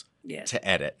results to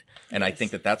edit. And I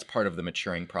think that that's part of the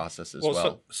maturing process as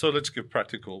well. So let's get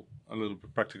a little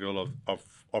bit practical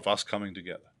of us coming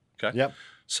together. Okay. Yep.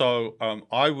 So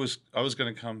I was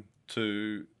going to come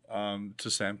to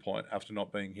Sandpoint after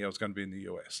not being here. I was going to be in the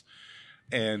US,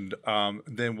 and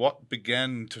then what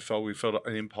began to feel, we felt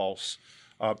an impulse.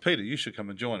 Peter, you should come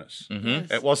and join us.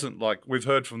 Yes. It wasn't like we've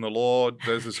heard from the Lord.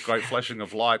 There's this great flashing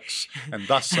of lights, and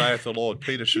thus saith the Lord,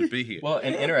 Peter should be here. Well,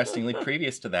 and interestingly,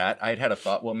 previous to that, I'd had a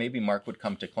thought. Well, maybe Mark would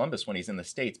come to Columbus when he's in the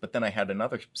States. But then I had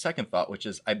another second thought, which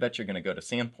is, I bet you're going to go to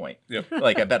Sandpoint. Yep.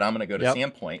 Like, I bet I'm going to go to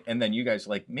Sandpoint, and then you guys are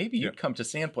like, maybe you'd come to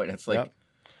Sandpoint. And it's like,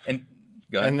 and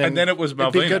then it was Malvina.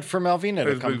 It'd be good for Malvina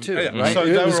to come too, right? So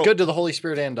it was good to the Holy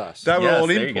Spirit and us. They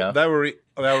were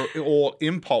all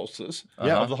impulses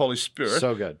of the Holy Spirit.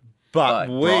 So good. But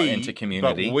brought into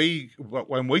community. But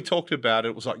when we talked about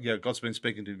it, it was like, God's been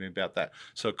speaking to me about that.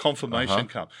 So confirmation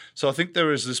come. So I think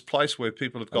there is this place where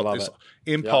people have got this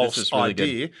impulse this really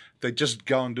idea. Good. They just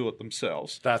go and do it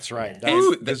themselves. That's right.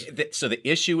 So the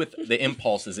issue with the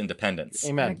impulse is independence.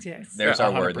 Amen. Yes. There's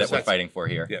our word that we're fighting for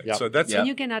here. Yeah. Yep. So that's and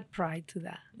you can add pride to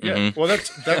that. Yeah. Well, that's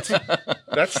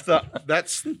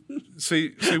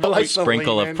see a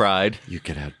sprinkle of pride. You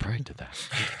could add pride to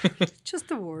that.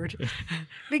 Just a word,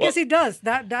 because it does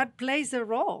that plays a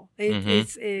role.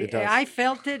 It does. I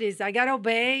felt it. I gotta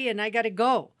obey and I gotta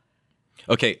go.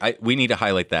 Okay, we need to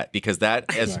highlight that, because that,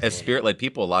 as Spirit-led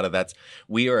people, a lot of that's,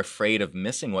 we are afraid of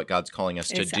missing what God's calling us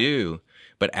to do,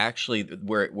 but actually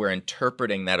we're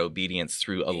interpreting that obedience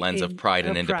through a lens of pride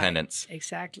and independence.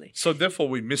 Exactly. So therefore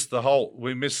we miss the whole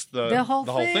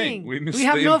thing. We miss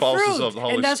have the no impulses fruit, of the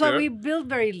Holy Spirit. and that's why we build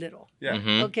very little.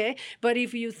 Yeah. Okay. But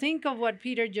if you think of what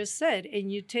Peter just said,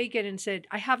 and you take it and said,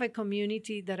 I have a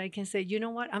community that I can say, you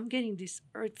know what, I'm getting this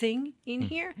thing in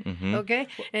here. Okay.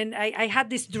 And I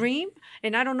had this dream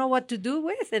and I don't know what to do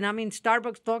with, and I'm in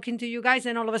Starbucks talking to you guys,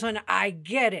 and all of a sudden I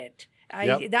get it.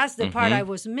 That's the part I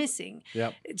was missing.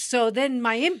 Yep. So then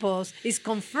my impulse is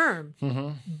confirmed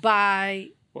by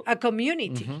a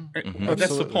community. But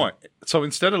that's the point. So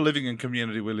instead of living in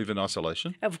community, we live in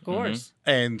isolation. Of course.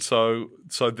 And so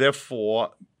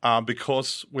therefore,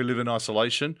 because we live in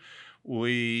isolation,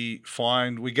 we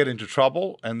get into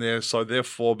trouble, and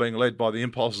therefore being led by the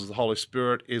impulses of the Holy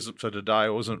Spirit isn't for today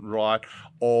or isn't right,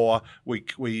 or we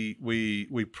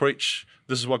preach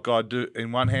this is what God do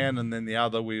in one hand, and then the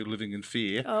other we're living in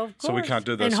fear. Of course. So we can't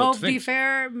do those and sorts of hope things.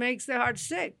 defer makes the heart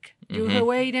sick. You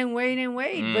wait and wait and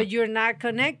wait, but you're not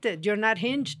connected. You're not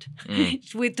hinged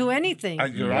to anything.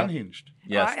 And you're unhinged.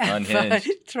 Yes,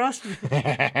 unhinged. Trust me.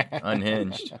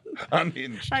 Unhinged.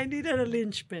 Unhinged. I needed a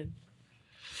linchpin.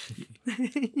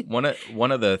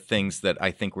 One of the things that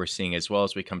I think we're seeing as well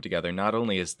as we come together, not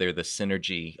only is there the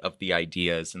synergy of the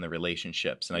ideas and the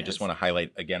relationships, and I just want to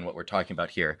highlight again what we're talking about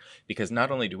here, because not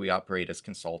only do we operate as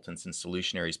consultants and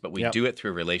solutionaries, but we do it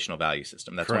through a relational value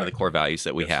system. That's one of the core values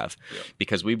that we have,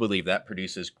 because we believe that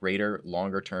produces greater,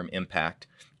 longer-term impact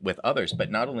with others,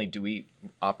 but not only do we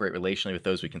operate relationally with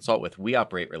those we consult with, we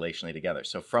operate relationally together.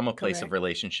 So from a place of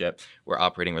relationship, we're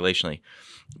operating relationally.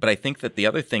 But I think that the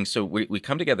other thing, so we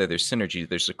come together, there's synergy,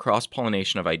 there's the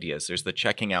cross-pollination of ideas, there's the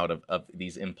checking out of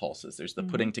these impulses, there's the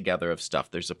putting together of stuff,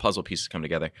 there's the puzzle pieces come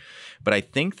together. But I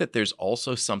think that there's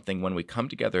also something when we come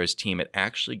together as team, it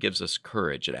actually gives us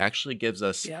courage. It actually gives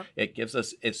us,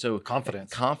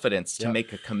 confidence to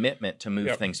make a commitment to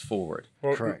move things forward.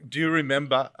 Well, correct. Do you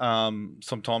remember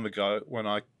some time ago when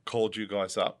I called you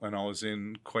guys up when I was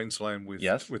in Queensland with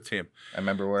Tim? I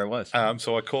remember where I was.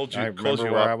 So I called you. I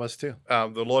remember where I was too.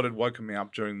 The Lord had woken me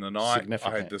up during the night. I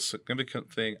had this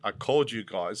significant thing. I called you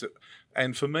guys.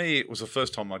 And for me, it was the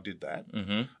first time I did that.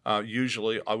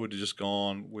 Usually, I would have just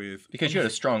gone with... Because you had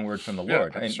a strong word from the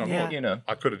Lord.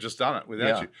 I could have just done it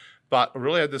without you. But I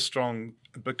really had this strong...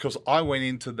 Because I went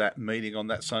into that meeting on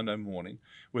that Sunday morning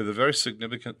with a very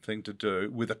significant thing to do,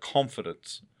 with a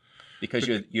confidence. Because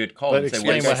you had called and said,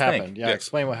 explain what happened. Yeah,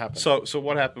 explain what happened. So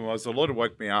what happened was the Lord had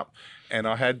woke me up, and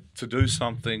I had to do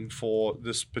something for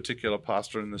this particular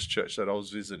pastor in this church that I was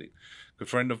visiting. A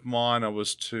friend of mine, I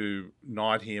was to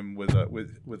knight him with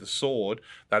a sword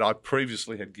that I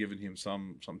previously had given him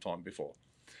some time before.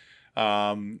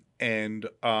 And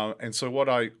so what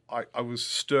I was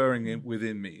stirring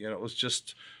within me, it was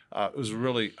just it was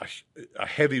really a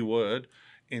heavy word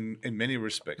in many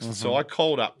respects. So I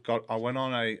called up, I went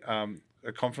on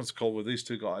a conference call with these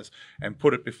two guys and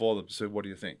put it before them and said, "What do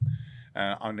you think?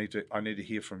 I need to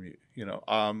hear from you."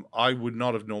 I would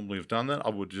not have normally have done that. I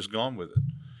would have just gone with it.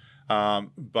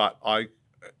 But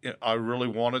I really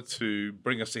wanted to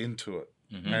bring us into it,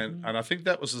 and I think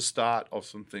that was the start of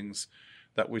some things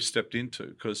that we stepped into.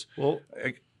 Because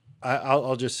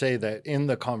I'll just say that in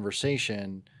the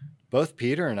conversation, both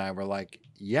Peter and I were like,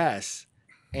 "Yes."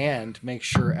 And make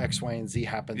sure X, Y, and Z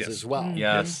happens as well.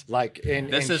 Yes. Like, and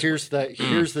here's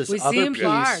this we other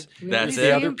piece. That's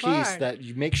the other piece that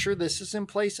you make sure this is in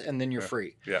place, and then you're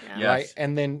free. Yes. Right.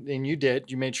 And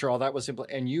you made sure all that was in place,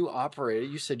 and you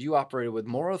said you operated with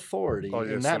more authority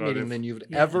in that meeting than you've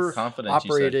ever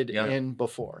operated in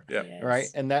before. Yeah. Yes. Right.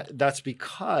 And that's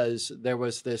because there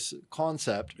was this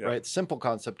concept, right? Simple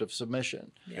concept of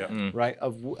submission. Yeah. Right.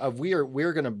 Of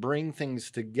we're going to bring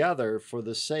things together for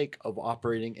the sake of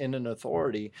operating in an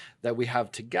authority that we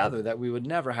have together that we would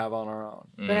never have on our own.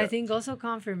 But I think also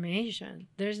confirmation.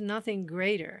 There's nothing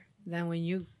greater than when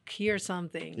you hear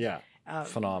something. Yeah.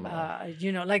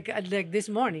 Phenomenal. Like this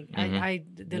morning,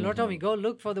 the Lord told me, go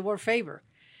look for the word favor.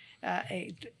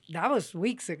 That was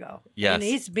weeks ago. Yes. And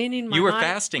it's been in my mind. You were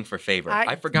fasting for favor.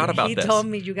 I forgot about this. He told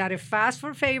me you got to fast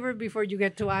for favor before you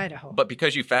get to Idaho. But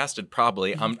because you fasted,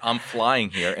 probably, I'm flying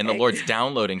here, and the Lord's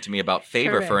downloading to me about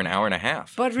favor for an hour and a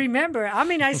half. But remember, I'm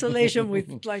in isolation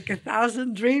with like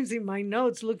 1,000 dreams in my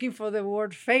notes looking for the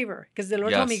word favor. Because the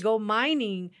Lord told me, go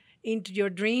mining into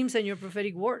your dreams and your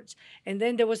prophetic words. And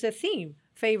then there was a theme.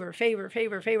 Favor, favor,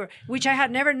 favor, favor, which I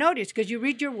had never noticed because you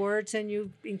read your words and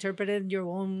you interpret it in your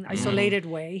own isolated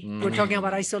way. We're talking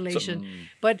about isolation.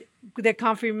 But the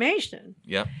confirmation,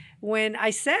 when I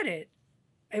said it,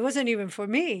 it wasn't even for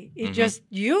me. It just,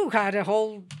 you had a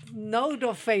whole note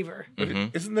of favor. But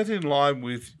isn't that in line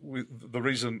with the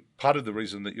reason, part of the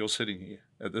reason that you're sitting here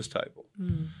at this table,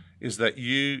 is that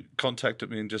you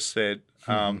contacted me and just said,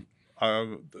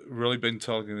 I've really been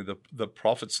telling you the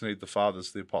prophets need the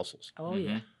fathers, the apostles. Oh,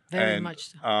 yeah. Very much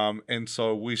so. And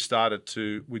so we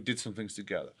did some things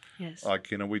together. Yes. Like,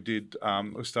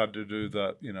 we started to do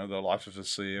the life of a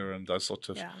seer and those sorts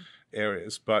of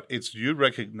areas. But it's you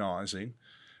recognizing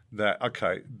that,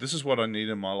 okay, this is what I need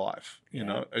in my life. You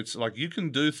know, it's like you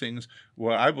can do things,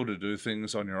 we're able to do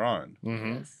things on your own.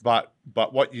 Yes. But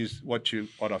what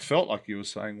I felt like you were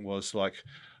saying was like,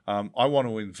 I want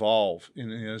to involve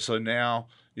so now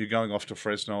you're going off to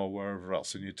Fresno or wherever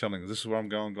else and you're telling them, this is where I'm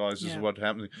going, guys, this is what's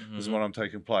happening, this is what I'm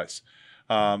taking place.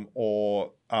 And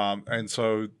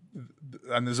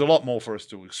there's a lot more for us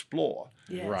to explore.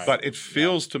 Yes. Right. But it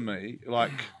feels to me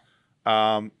like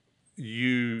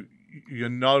you're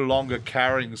no longer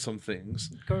carrying some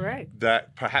things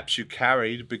that perhaps you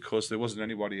carried because there wasn't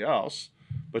anybody else,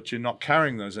 but you're not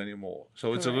carrying those anymore.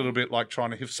 So it's a little bit like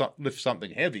trying to lift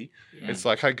something heavy. Yeah. It's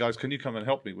like, hey, guys, can you come and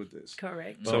help me with this?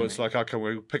 Correct. So it's like, okay,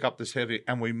 we pick up this heavy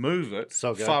and we move it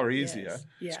far easier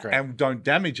and don't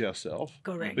damage ourselves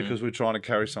correct. Because we're trying to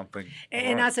carry something.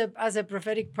 And as a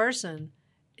prophetic person,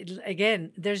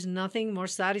 again, there's nothing more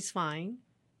satisfying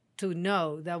to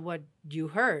know that what you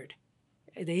heard,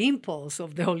 the impulse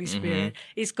of the Holy Spirit,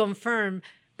 is confirmed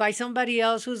by somebody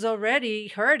else who's already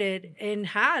heard it and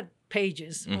had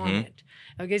pages on it.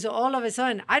 Okay, so all of a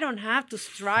sudden, I don't have to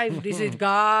strive. This is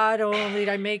God, or did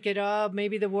I make it up?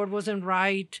 Maybe the word wasn't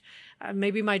right.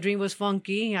 Maybe my dream was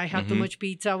funky. I had too much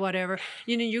pizza, whatever.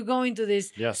 You go into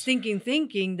this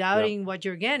thinking, doubting what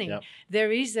you're getting. Yep.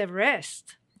 There is a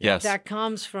rest. Yes. That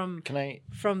comes from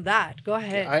that. Go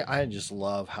ahead. I just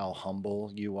love how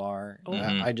humble you are.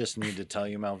 I just need to tell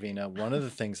you, Malvina, one of the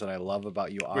things that I love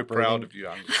about you We're proud of you,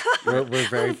 Angus. We're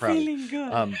very I'm proud. Feeling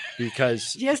good.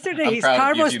 Because yesterday his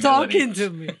car was talking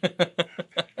to me.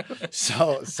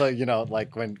 So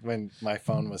like when my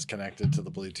phone was connected to the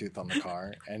Bluetooth on the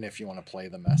car, and if you want to play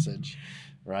the message,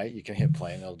 right, you can hit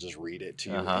play and it'll just read it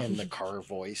to you in the car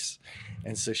voice.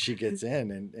 And so she gets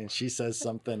in and she says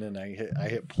something, and I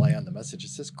hit play on the message. It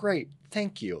says, "Great,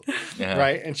 thank you."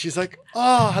 Right? And she's like,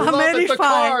 "Oh, I love that the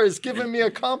car is giving me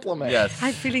a compliment." Yes.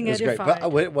 I'm feeling edified. Great.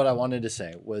 But what I wanted to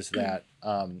say was that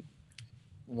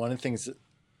one of the things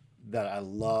that I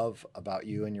love about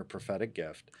you and your prophetic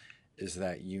gift is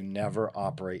that you never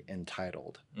operate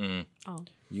entitled.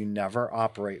 You never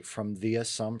operate from the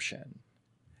assumption.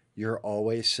 You're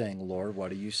always saying, "Lord,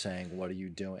 what are you saying? What are you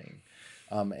doing?"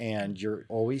 And you're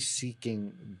always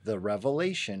seeking the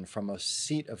revelation from a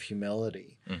seat of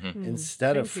humility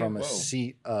instead of from a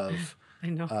seat of,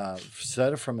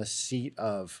 instead of from a seat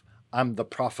of, "I'm the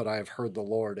prophet, I have heard the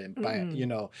Lord," and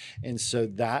and so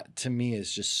that to me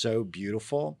is just so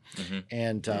beautiful.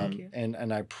 And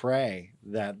I pray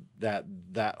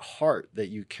that heart that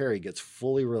you carry gets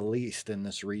fully released in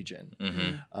this region,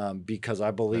 because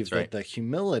I believe that the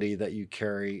humility that you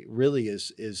carry really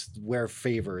is where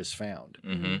favor is found.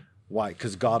 Why?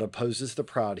 Because God opposes the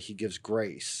proud; He gives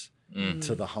grace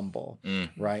to the humble,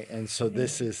 right? And so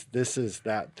this is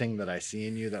that thing that I see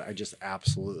in you that I just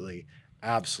absolutely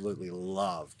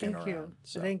love. Thank you.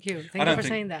 So, thank you for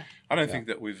saying that. I don't think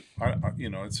that we've,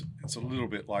 it's a little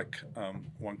bit like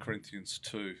 1 Corinthians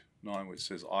 2:9, which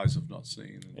says, "Eyes have not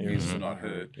seen, and ears have not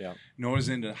heard, nor is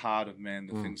in the heart of man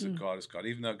the things that God has got."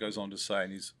 Even though it goes on to say,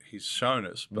 and He's shown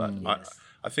us, but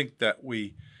I think that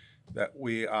we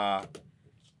are.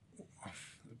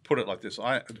 Put it like this: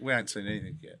 we ain't seen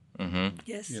anything yet.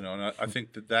 Yes. And I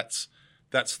think that's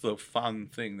the fun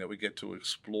thing that we get to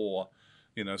explore.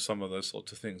 Some of those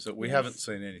sorts of things that we haven't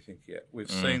seen anything yet. We've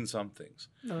seen some things.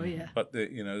 Oh, yeah. But,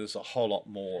 there's a whole lot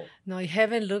more. No, if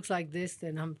heaven looks like this,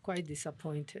 then I'm quite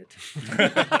disappointed.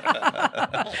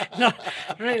 No,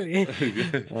 really.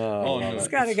 No. It's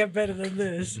got to get better than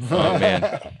this. Oh,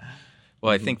 man.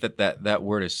 Well, I think that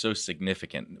word is so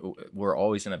significant. We're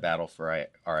always in a battle for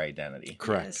our identity.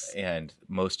 Correct. Yes. And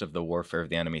most of the warfare of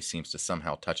the enemy seems to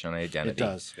somehow touch on identity. It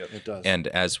does. Yep. It does. And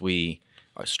as we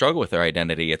struggle with our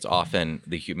identity, it's often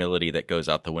the humility that goes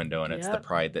out the window, and it's the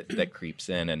pride that creeps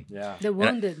in, and the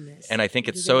woundedness. And I think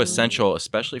it's so essential,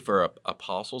 especially for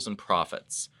apostles and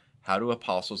prophets. How do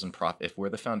apostles and prophets, if we're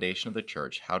the foundation of the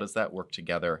church, how does that work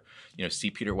together? C.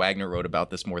 Peter Wagner wrote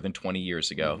about this more than 20 years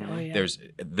ago. There's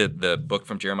the book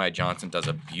from Jeremiah Johnson does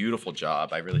a beautiful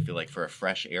job. I really feel like for a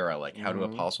fresh era, like how do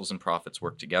apostles and prophets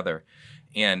work together?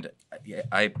 And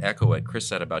I echo what Chris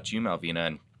said about you, Malvina,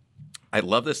 and I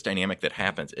love this dynamic that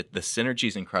happens. The synergy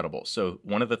is incredible. So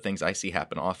one of the things I see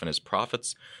happen often is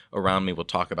prophets around me will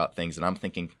talk about things, and I'm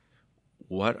thinking,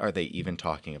 what are they even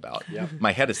talking about?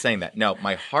 My head is saying that. Now,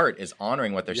 my heart is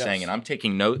honoring what they're saying, and I'm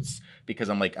taking notes because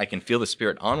I'm like, I can feel the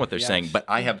Spirit on what they're saying, but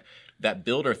I have that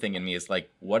builder thing in me is like,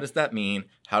 what does that mean?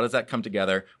 How does that come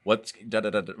together? What's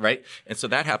da-da-da-da, right? And so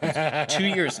that happens. 2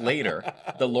 years later,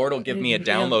 the Lord will give me a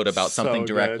download about something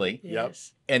directly.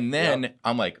 Yes. And then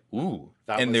I'm like, ooh.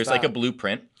 And there's like a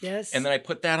blueprint. Yes. And then I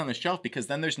put that on the shelf because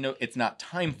then it's not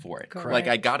time for it. Correct. Like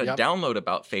I got a download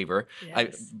about favor.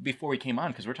 Yes. Before we came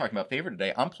on, because we're talking about favor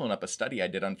today, I'm pulling up a study I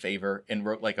did on favor and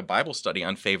wrote like a Bible study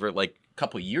on favor like a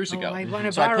couple of years ago. I want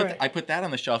to So borrow it. I put that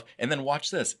on the shelf, and then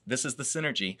watch this. This is the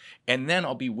synergy. And then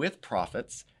I'll be with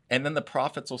prophets, and then the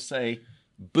prophets will say,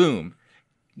 boom,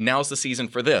 now's the season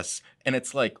for this. And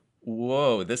it's like,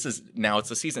 whoa, now it's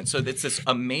the season. So it's this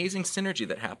amazing synergy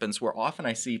that happens where often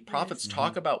I see prophets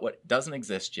talk about what doesn't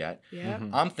exist yet.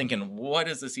 I'm thinking, what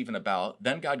is this even about?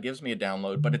 Then God gives me a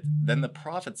download, but then the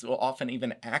prophets will often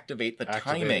even activate the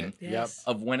timing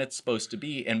of when it's supposed to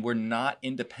be, and we're not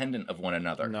independent of one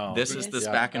another. No. This is this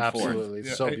back and forth. Absolutely.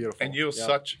 So beautiful. And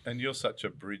you're such a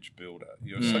bridge builder.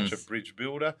 You're such a bridge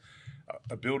builder.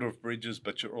 A builder of bridges,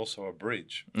 but you're also a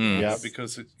bridge.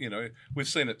 Because we've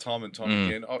seen it time and time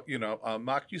again.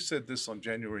 Mark, you said this on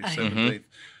January 17th.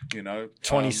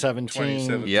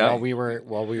 2017. While we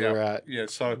were at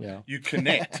you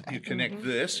connect. You connect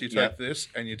this. You take this,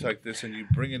 and you take this, and you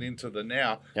bring it into the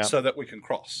now, so that we can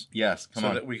cross. Yes,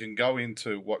 that we can go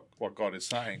into what God is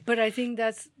saying. But I think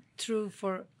that's true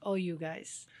for all you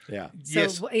guys. Yeah.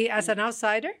 So as an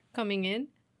outsider coming in,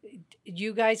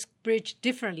 you guys bridge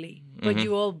differently, but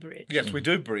you all bridge. Yes, we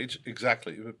do bridge,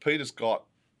 exactly. But Peter's got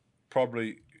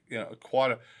probably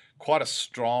quite a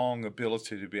strong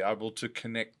ability to be able to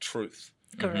connect truth.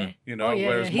 Correct.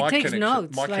 Whereas he my takes connection,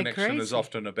 notes my like connection is crazy.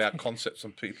 often about concepts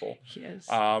and people. Yes.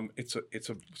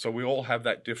 So we all have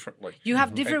that differently. You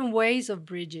have different ways of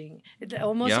bridging.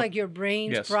 Almost like your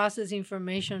brains Yes. process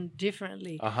information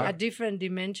differently at different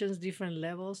dimensions, different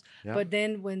levels. Yeah. But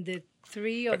then when the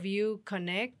three of you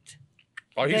connect,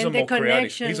 He's then a the more creative.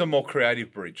 connection- He's a more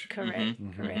creative bridge. correct,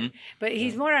 correct. But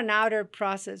he's more an outer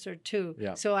processor too.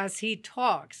 Yeah. So as he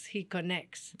talks, he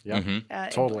connects. Yeah.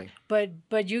 Totally.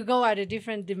 But you go at a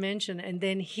different dimension, and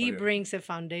then he brings a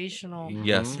foundational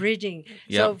Yes. bridging.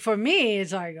 Yeah. So for me,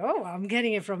 it's like, I'm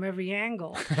getting it from every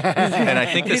angle. And I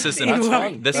think this is It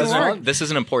worked. this is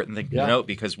an important thing to note,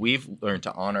 because we've learned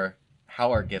to honor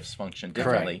how our gifts function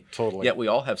differently. Correct. Totally. Yet we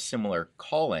all have similar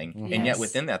calling, and yet Yes.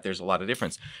 within that there's a lot of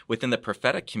difference. Within the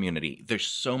prophetic community, there's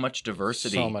so much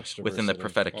diversity, within the diversity.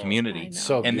 prophetic I community. know.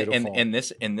 So And beautiful.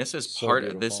 this is So part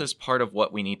beautiful. this is part of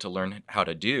what we need to learn how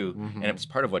to do, and it's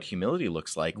part of what humility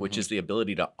looks like, which is the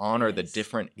ability to honor the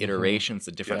different iterations,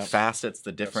 the different facets,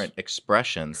 the different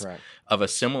expressions Correct. of a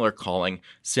similar calling,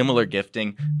 similar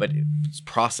gifting, but it's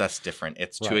processed different.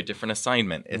 It's to a Right. different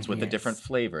assignment. It's with a Yes. different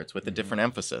flavor. It's with a different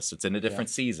emphasis. It's in a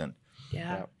different season.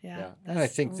 Yeah. And I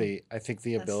think that's-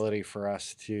 the ability for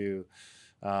us to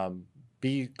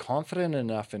be confident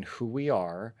enough in who we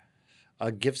are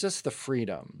gives us the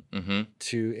freedom Mm-hmm.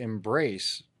 to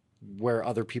embrace where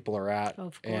other people are at,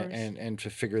 Of course. and to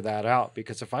figure that out.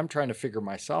 Because if I'm trying to figure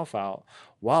myself out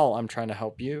while I'm trying to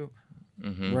help you,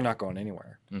 we're not going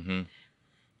anywhere. Mm-hmm.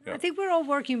 I think we're all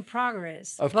work in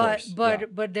progress. Of but course, but yeah.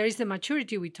 but there is the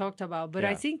maturity we talked about. But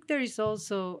I Yeah. think there is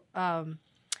also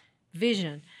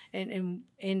vision,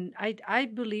 and I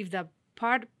believe that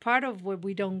part of where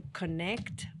we don't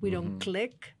connect, we don't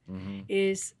click,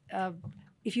 is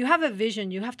if you have a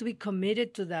vision, you have to be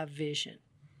committed to that vision.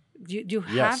 You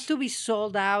Yes. have to be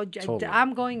sold out. Totally.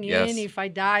 I'm going in. Yes. If I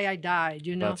die, I die.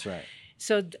 That's right.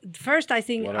 So first, I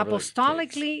think Whatever it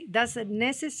apostolically, that's a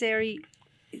necessary.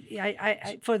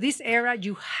 I for this era,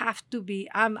 you have to be.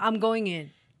 I'm going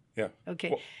in. Yeah. Okay.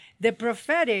 Well- The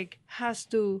prophetic has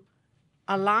to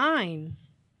align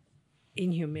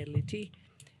in humility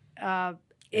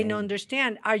and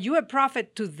understand. Are you a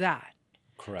prophet to that?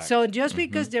 Correct. So just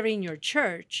because they're in your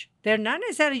church, they're not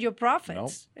necessarily your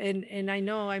prophets. And I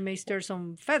know I may stir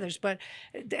some feathers, but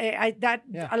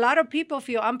a lot of people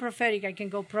feel I'm prophetic. I can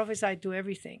go prophesy to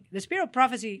everything. The spirit of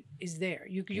prophecy is there.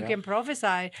 You can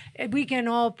prophesy. We can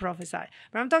all prophesy.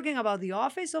 But I'm talking about the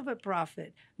office of a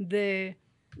prophet. The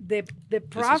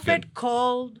prophet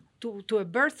called to a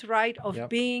birthright of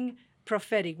being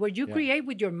prophetic, where you create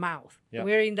with your mouth.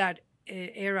 We're in that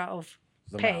era of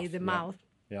the mouth.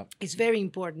 Yeah. It's very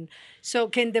important. So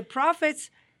can the prophets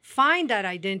find that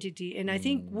identity? And I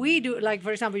think we do. Like,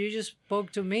 for example, you just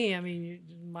spoke to me. I mean,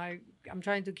 I'm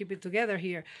trying to keep it together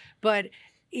here. But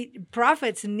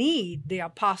prophets need the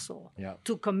apostle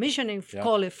to commission and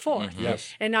call it forth.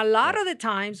 Yes. And a lot of the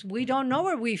times, we don't know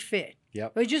where we fit.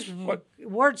 Yep. We're just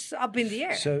words up in the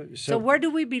air. So where do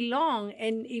we belong?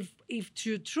 And if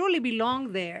you truly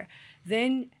belong there,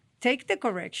 then take the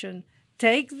correction.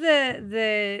 Take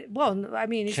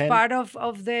it's part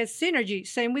of the synergy.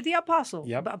 Same with the apostle.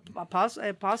 Yep.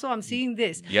 Apostle, I'm seeing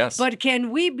this. Yes. But can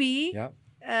we be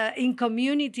in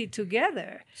community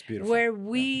together where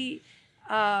we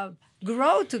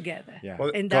grow together? Yeah.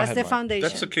 Well, And Go that's ahead, the Mark. foundation.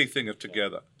 That's the key thing of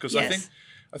together. Because Yes.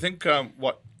 I think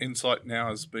what Insight now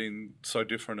has been so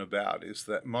different about is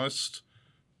that most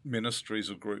ministries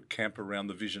or group camp around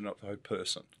the vision of a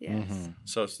person. Yes.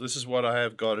 So this is what I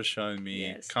have God has shown me.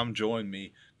 Yes. Come join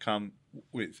me. Come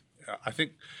with. I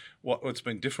think what's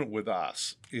been different with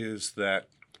us is that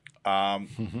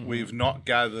we've not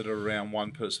gathered around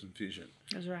one person's vision.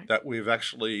 That's right. That we've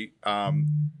actually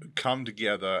come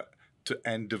together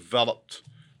and developed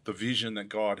the vision that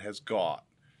God has got.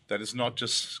 That is not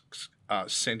just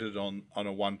centered on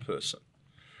a one person.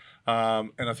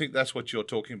 And I think that's what you're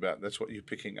talking about. That's what you're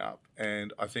picking up.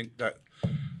 And I think that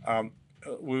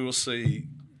we will see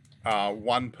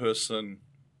one person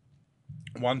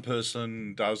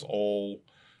does all.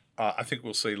 I think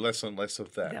we'll see less and less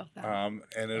of that. And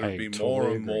it'll I be totally more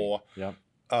and agree. more Yep.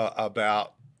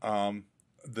 about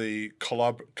the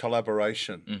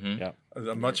collaboration.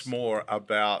 Much more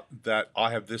about that.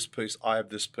 I have this piece, I have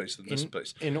this piece, and this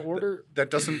piece. In order that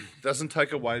doesn't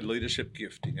take away leadership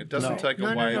gifting. It doesn't take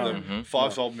away the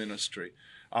fivefold ministry.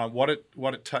 What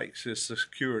it takes is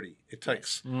security. It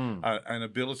takes an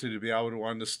ability to be able to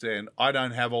understand. I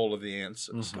don't have all of the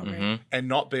answers, and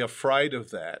not be afraid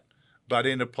of that, but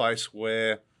in a place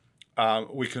where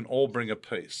we can all bring a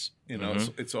piece.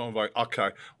 It's all like, okay,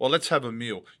 well, let's have a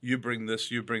meal. You bring this,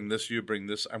 you bring this, you bring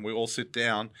this, and we all sit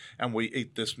down and we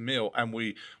eat this meal, and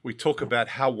we talk about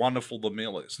how wonderful the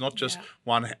meal is. Not just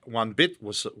one bit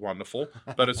was wonderful,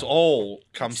 but it's all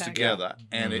comes together,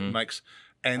 and it makes.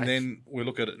 And then we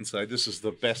look at it and say, this is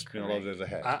the best meal I've ever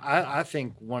had. I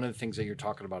think one of the things that you're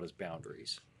talking about is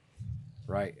boundaries,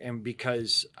 right? And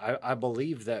because I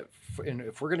believe that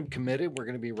if we're going to be committed, we're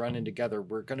going to be running together,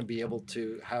 we're going to be able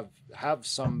to have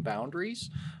some boundaries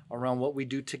around what we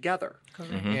do together.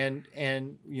 And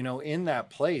in that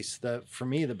place, for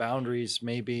me, the boundaries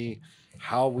may be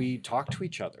how we talk to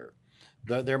each other.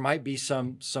 There might be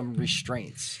some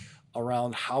restraints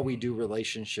around how we do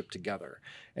relationship together.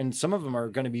 And some of them are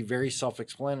going to be very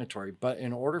self-explanatory, but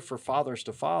in order for fathers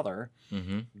to father,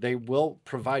 they will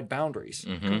provide boundaries,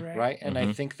 right? And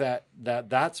I think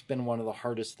that's been one of the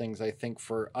hardest things, I think,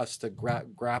 for us to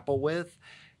grapple with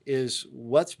is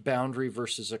what's boundary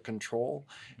versus a control,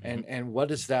 and what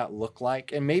does that look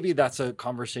like? And maybe that's a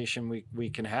conversation we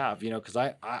can have, because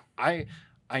I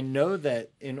know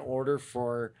that in order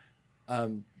for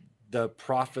the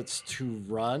prophets to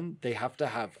run, they have to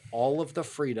have all of the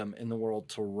freedom in the world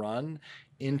to run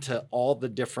into all the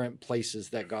different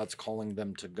places that God's calling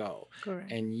them to go. Correct.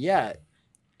 And yet,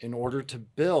 in order to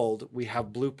build, we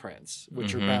have blueprints,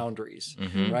 which are boundaries,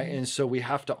 right? And so we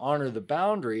have to honor the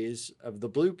boundaries of the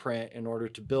blueprint in order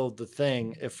to build the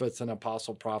thing, if it's an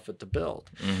apostle prophet to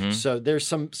build. So there's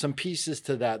some pieces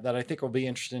to that I think will be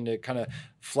interesting to kind of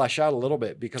flesh out a little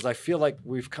bit, because I feel like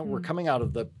we're coming out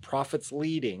of the prophets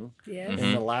leading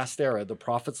in the last era. The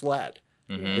prophets led.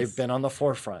 They've been on the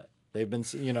forefront. They've been,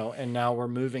 and now we're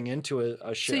moving into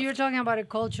a shift. So you're talking about a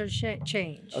culture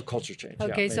change. A culture change.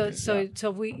 Okay,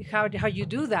 so we how you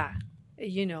do that,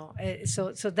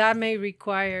 so that may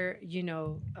require,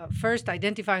 first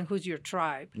identifying who's your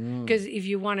tribe, because if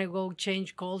you want to go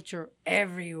change culture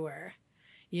everywhere,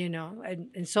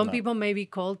 and some people may be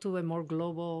called to a more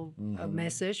global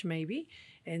message, maybe,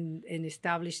 and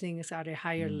establish things at a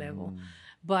higher level,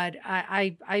 but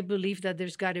I believe that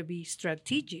there's got to be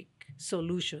strategic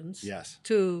solutions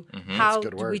to how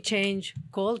do we change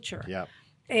culture.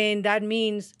 And that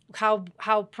means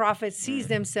how prophets sees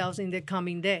themselves in the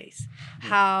coming days.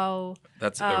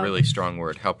 That's a really strong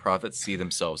word. How prophets see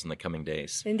themselves in the coming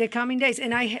days. In the coming days.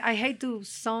 And I hate to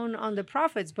sound on the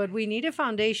prophets, but we need a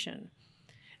foundation.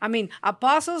 I mean,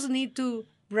 apostles need to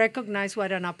recognize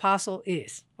what an apostle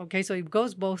is. Okay, so it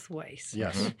goes both ways.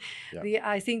 Yes.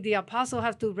 I think the apostle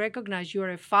has to recognize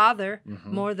you're a father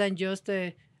more than just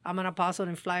I'm an apostle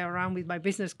and fly around with my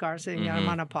business card saying I'm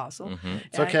an apostle.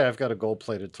 It's okay. I've got a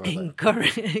gold-plated toilet.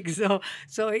 Correct.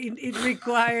 So it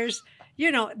requires,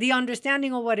 the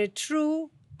understanding of what a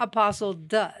true apostle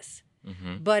does.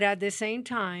 But at the same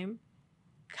time,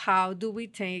 how do we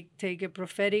take a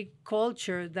prophetic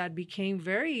culture that became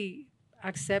very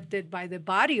accepted by the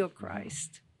body of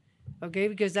Christ? Okay,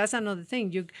 because that's another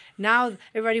thing. Now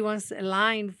everybody wants a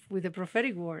line with the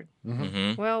prophetic word.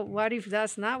 Well, what if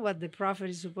that's not what the prophet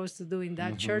is supposed to do in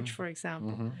that church, for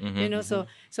example? So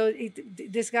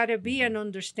there's got to be an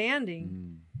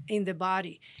understanding in the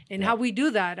body, and how we do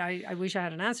that. I wish I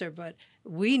had an answer, but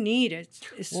we need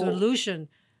a solution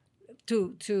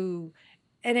to.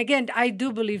 And again, I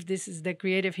do believe this is the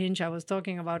creative hinge I was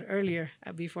talking about earlier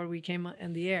before we came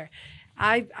on the air.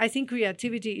 I think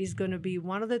creativity is going to be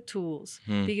one of the tools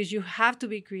because you have to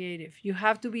be creative. You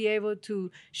have to be able to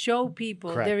show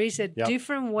people there is a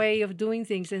different way of doing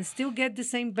things and still get the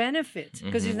same benefits.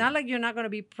 Because it's not like you're not going to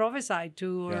be prophesied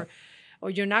to or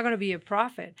you're not going to be a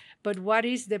prophet. But what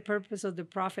is the purpose of the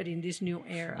prophet in this new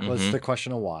era? Well, it's the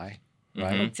question of why.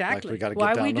 Right? Exactly. Like we got to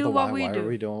get down to the why. Why are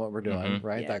we doing what we're doing?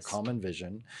 Right? That common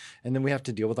vision. And then we have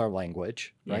to deal with our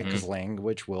language, right? Because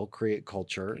language will create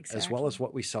culture as well as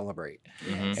what we celebrate.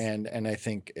 And I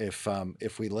think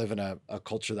if we live in a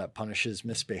culture that punishes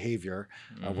misbehavior,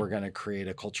 we're going to create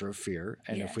a culture of fear.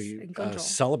 And if we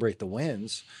celebrate the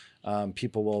wins,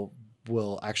 people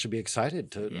will actually be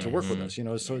excited to work with us.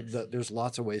 So there's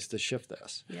lots of ways to shift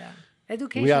this. Yeah.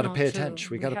 Education. We got to pay attention.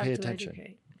 We got to pay attention.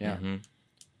 Educate. Yeah.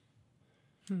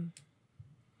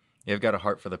 Yeah, I've got a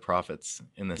heart for the prophets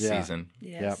in this season.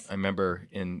 Yes. I remember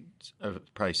in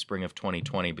probably spring of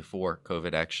 2020, before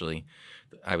COVID actually,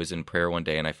 I was in prayer one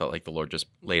day and I felt like the Lord just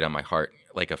laid on my heart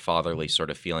like a fatherly sort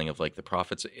of feeling of like the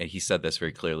prophets. He said this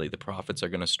very clearly: the prophets are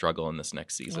going to struggle in this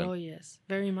next season. Oh, yes,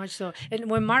 very much so. And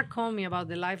when Mark called me about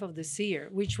the life of the seer,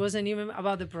 which wasn't even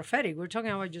about the prophetic, we're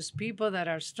talking about just people that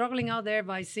are struggling out there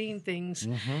by seeing things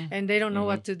and they don't know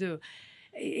what to do.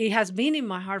 It has been in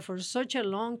my heart for such a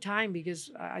long time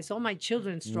because I saw my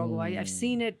children struggle. I've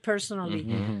seen it personally,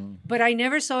 but I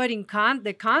never saw it in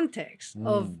the context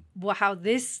of how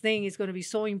this thing is going to be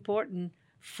so important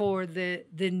for the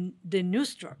new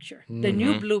structure, the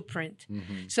new blueprint.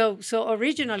 So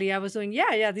originally I was doing,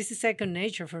 this is second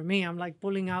nature for me. I'm like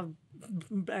pulling out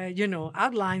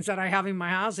outlines that I have in my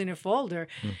house in a folder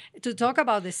to talk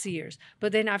about the seers.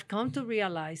 But then I've come to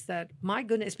realize that, my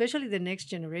goodness, especially the next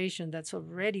generation that's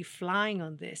already flying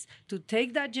on this, to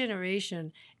take that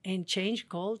generation and change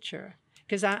culture,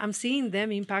 because I'm seeing them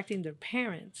impacting their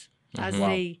parents as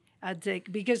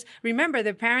because remember,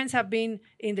 the parents have been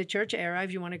in the church era,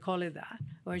 if you want to call it that,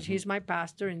 or he's my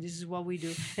pastor and this is what we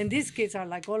do. And these kids are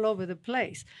like all over the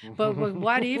place. But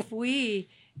what if we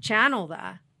channel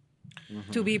that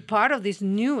to be part of this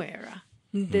new era,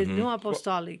 the new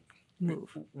apostolic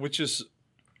move? Which is,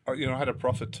 I had a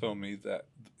prophet tell me that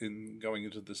in going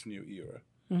into this new era,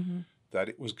 that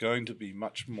it was going to be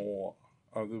much more,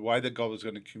 the way that God was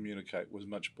going to communicate was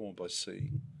much more by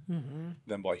seeing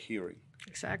than by hearing.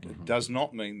 Exactly. It does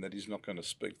not mean that he's not going to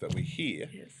speak, that we hear,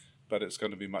 but it's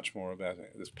going to be much more about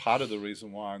it. It's part of the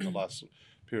reason why in the last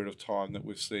period of time that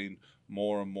we've seen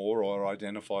more and more, or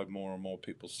identified more and more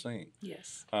people seeing.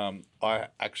 Yes. I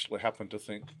actually happen to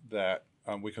think that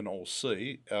we can all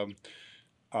see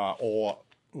or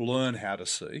learn how to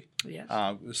see,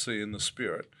 see in the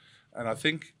Spirit. And I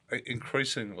think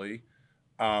increasingly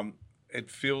it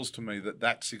feels to me that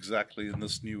that's exactly in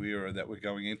this new era that we're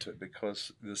going into,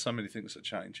 because there's so many things that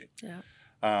are changing. Yeah.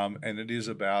 And it is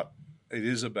about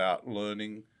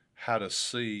learning how to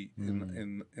see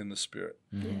in the Spirit,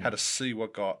 how to see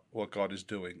what God is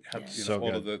doing,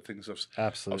 all of the things of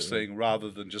seeing,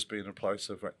 rather than just being in a place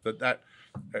of that.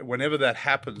 Whenever that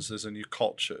happens, there's a new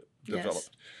culture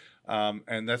developed,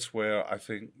 and that's where I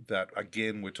think that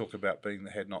again we talk about being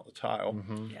the head, not the tail,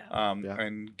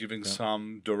 and giving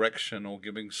some direction, or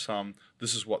giving some,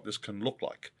 this is what this can look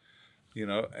like,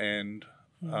 and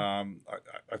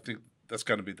I think that's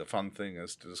going to be the fun thing,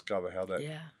 is to discover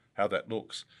how that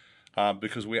looks.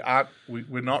 Because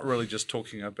we're not really just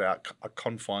talking about a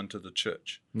confine to the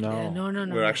church. No.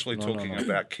 We're actually talking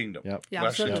about kingdom. Yep. We're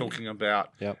actually talking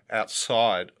about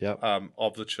outside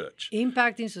of the church.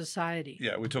 Impacting society.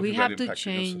 Yeah, we're talking we about have to impacting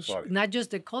change society. Not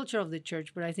just the culture of the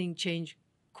church, but I think change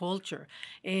culture.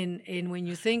 And when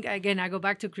you think, again, I go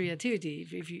back to creativity.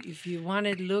 If you want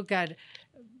to look at,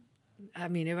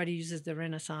 everybody uses the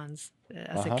Renaissance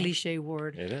as a cliche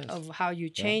word of how you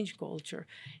change culture.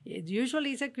 It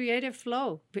usually is a creative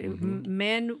flow.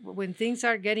 Men, when things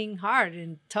are getting hard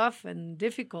and tough and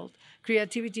difficult,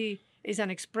 creativity is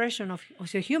an expression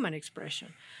it's a human expression.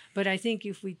 But I think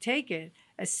if we take it,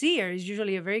 a seer is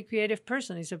usually a very creative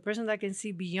person. It's a person that can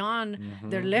see beyond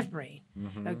their left brain.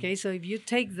 Okay, so if you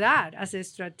take that as a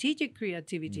strategic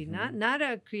creativity, not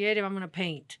a creative, I'm going to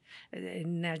paint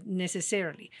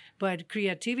necessarily, but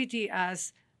creativity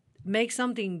as make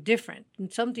something different,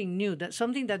 something new,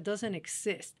 something that doesn't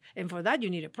exist. And for that, you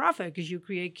need a prophet, because you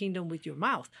create kingdom with your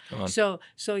mouth. So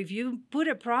if you put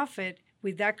a prophet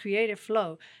with that creative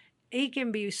flow, it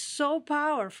can be so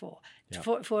powerful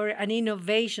for an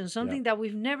innovation, something that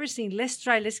we've never seen.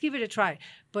 Let's give it a try.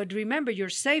 But remember, you're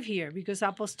safe here, because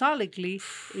apostolically,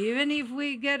 even if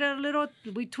we get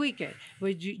we tweak it,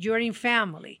 but you're in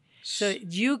family. So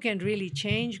you can really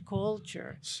change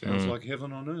culture. Sounds like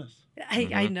heaven on earth.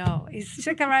 I know. It's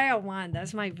Zechariah 1.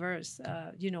 That's my verse.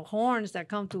 Horns that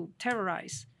come to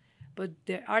terrorize, but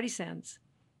they're artisans.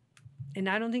 And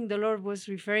I don't think the Lord was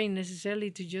referring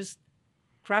necessarily to just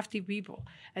crafty people.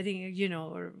 I think,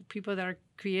 or people that are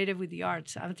creative with the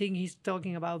arts. I think he's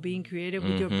talking about being creative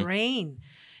with your brain.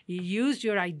 You use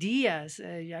your ideas.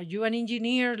 Are you an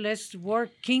engineer? Let's work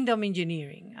kingdom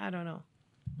engineering. I don't know.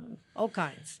 All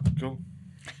kinds. Cool.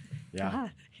 Yeah.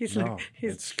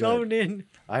 He's flown in.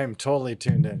 I am totally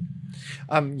tuned in.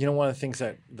 One of the things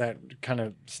that kind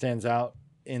of stands out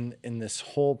in this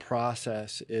whole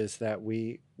process is that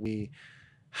we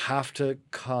have to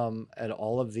come at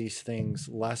all of these things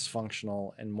less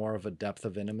functional and more of a depth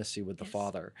of intimacy with the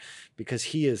Father, because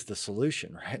he is the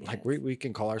solution, right? Yes. Like we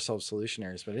can call ourselves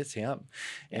solutionaries, but it's him.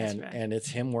 And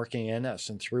it's him working in us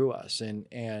and through us.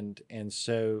 And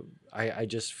so I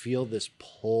just feel this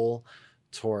pull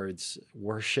towards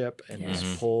worship and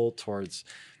this pull towards,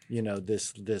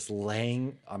 this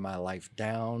laying my life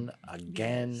down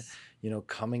again,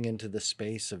 coming into the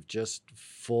space of just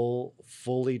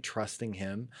fully trusting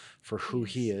him for who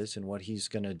he is and what he's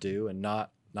going to do, and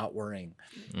not worrying,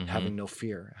 having no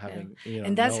fear, having,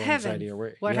 and that's no heaven. anxiety or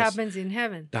worry. What happens in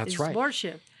heaven? That's right.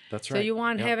 Worship. That's right. So you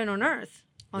want heaven on earth.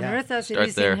 On earth as it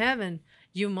is there. in heaven.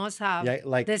 You must have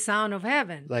the sound of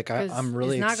heaven. Like I'm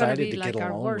really excited to get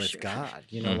alone with God.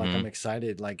 Like I'm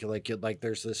excited. Like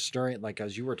there's this stirring. Like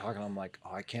as you were talking, I'm like,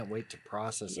 oh, I can't wait to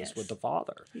process this with the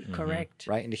Father. Correct.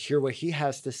 Right, and to hear what He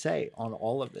has to say on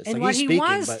all of this. And like what He's He speaking,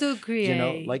 wants to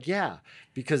create.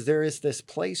 Because there is this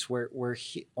place where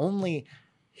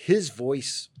His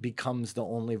voice becomes the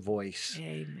only voice.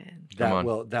 Amen.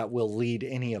 That will lead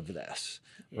any of this.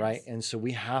 Yes. Right. And so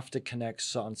we have to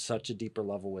connect on such a deeper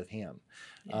level with him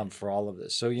for all of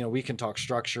this. So, we can talk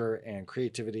structure and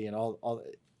creativity and all.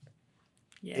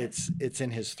 Yes. It's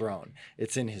in his throne.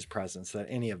 It's in his presence that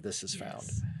any of this is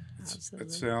found. It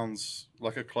sounds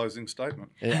like a closing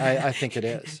statement. I think it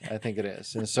is. I think it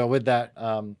is. And so with that,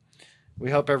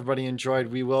 we hope everybody enjoyed.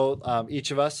 We will,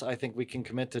 each of us, I think we can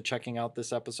commit to checking out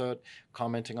this episode,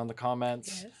 commenting on the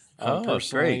comments. Yes.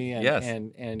 Personally, great.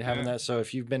 And having that. So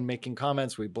if you've been making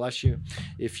comments, we bless you.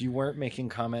 If you weren't making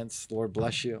comments, Lord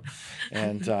bless you.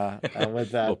 And with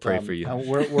that, we'll pray for you.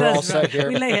 We're all set here.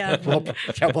 We lay hands.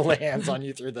 We'll lay hands on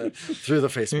you through the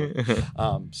Facebook.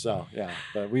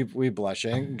 But we bless you,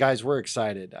 and guys, we're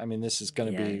excited. I mean, this is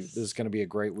going to be a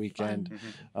great weekend.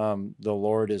 The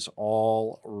Lord is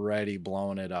already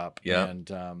blowing it up,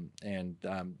 and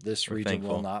this region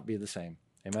will not be the same.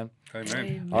 Amen.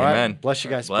 Amen. All right. Amen. Bless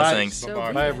you guys. Blessings.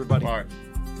 Bye. Bye, everybody. Bye.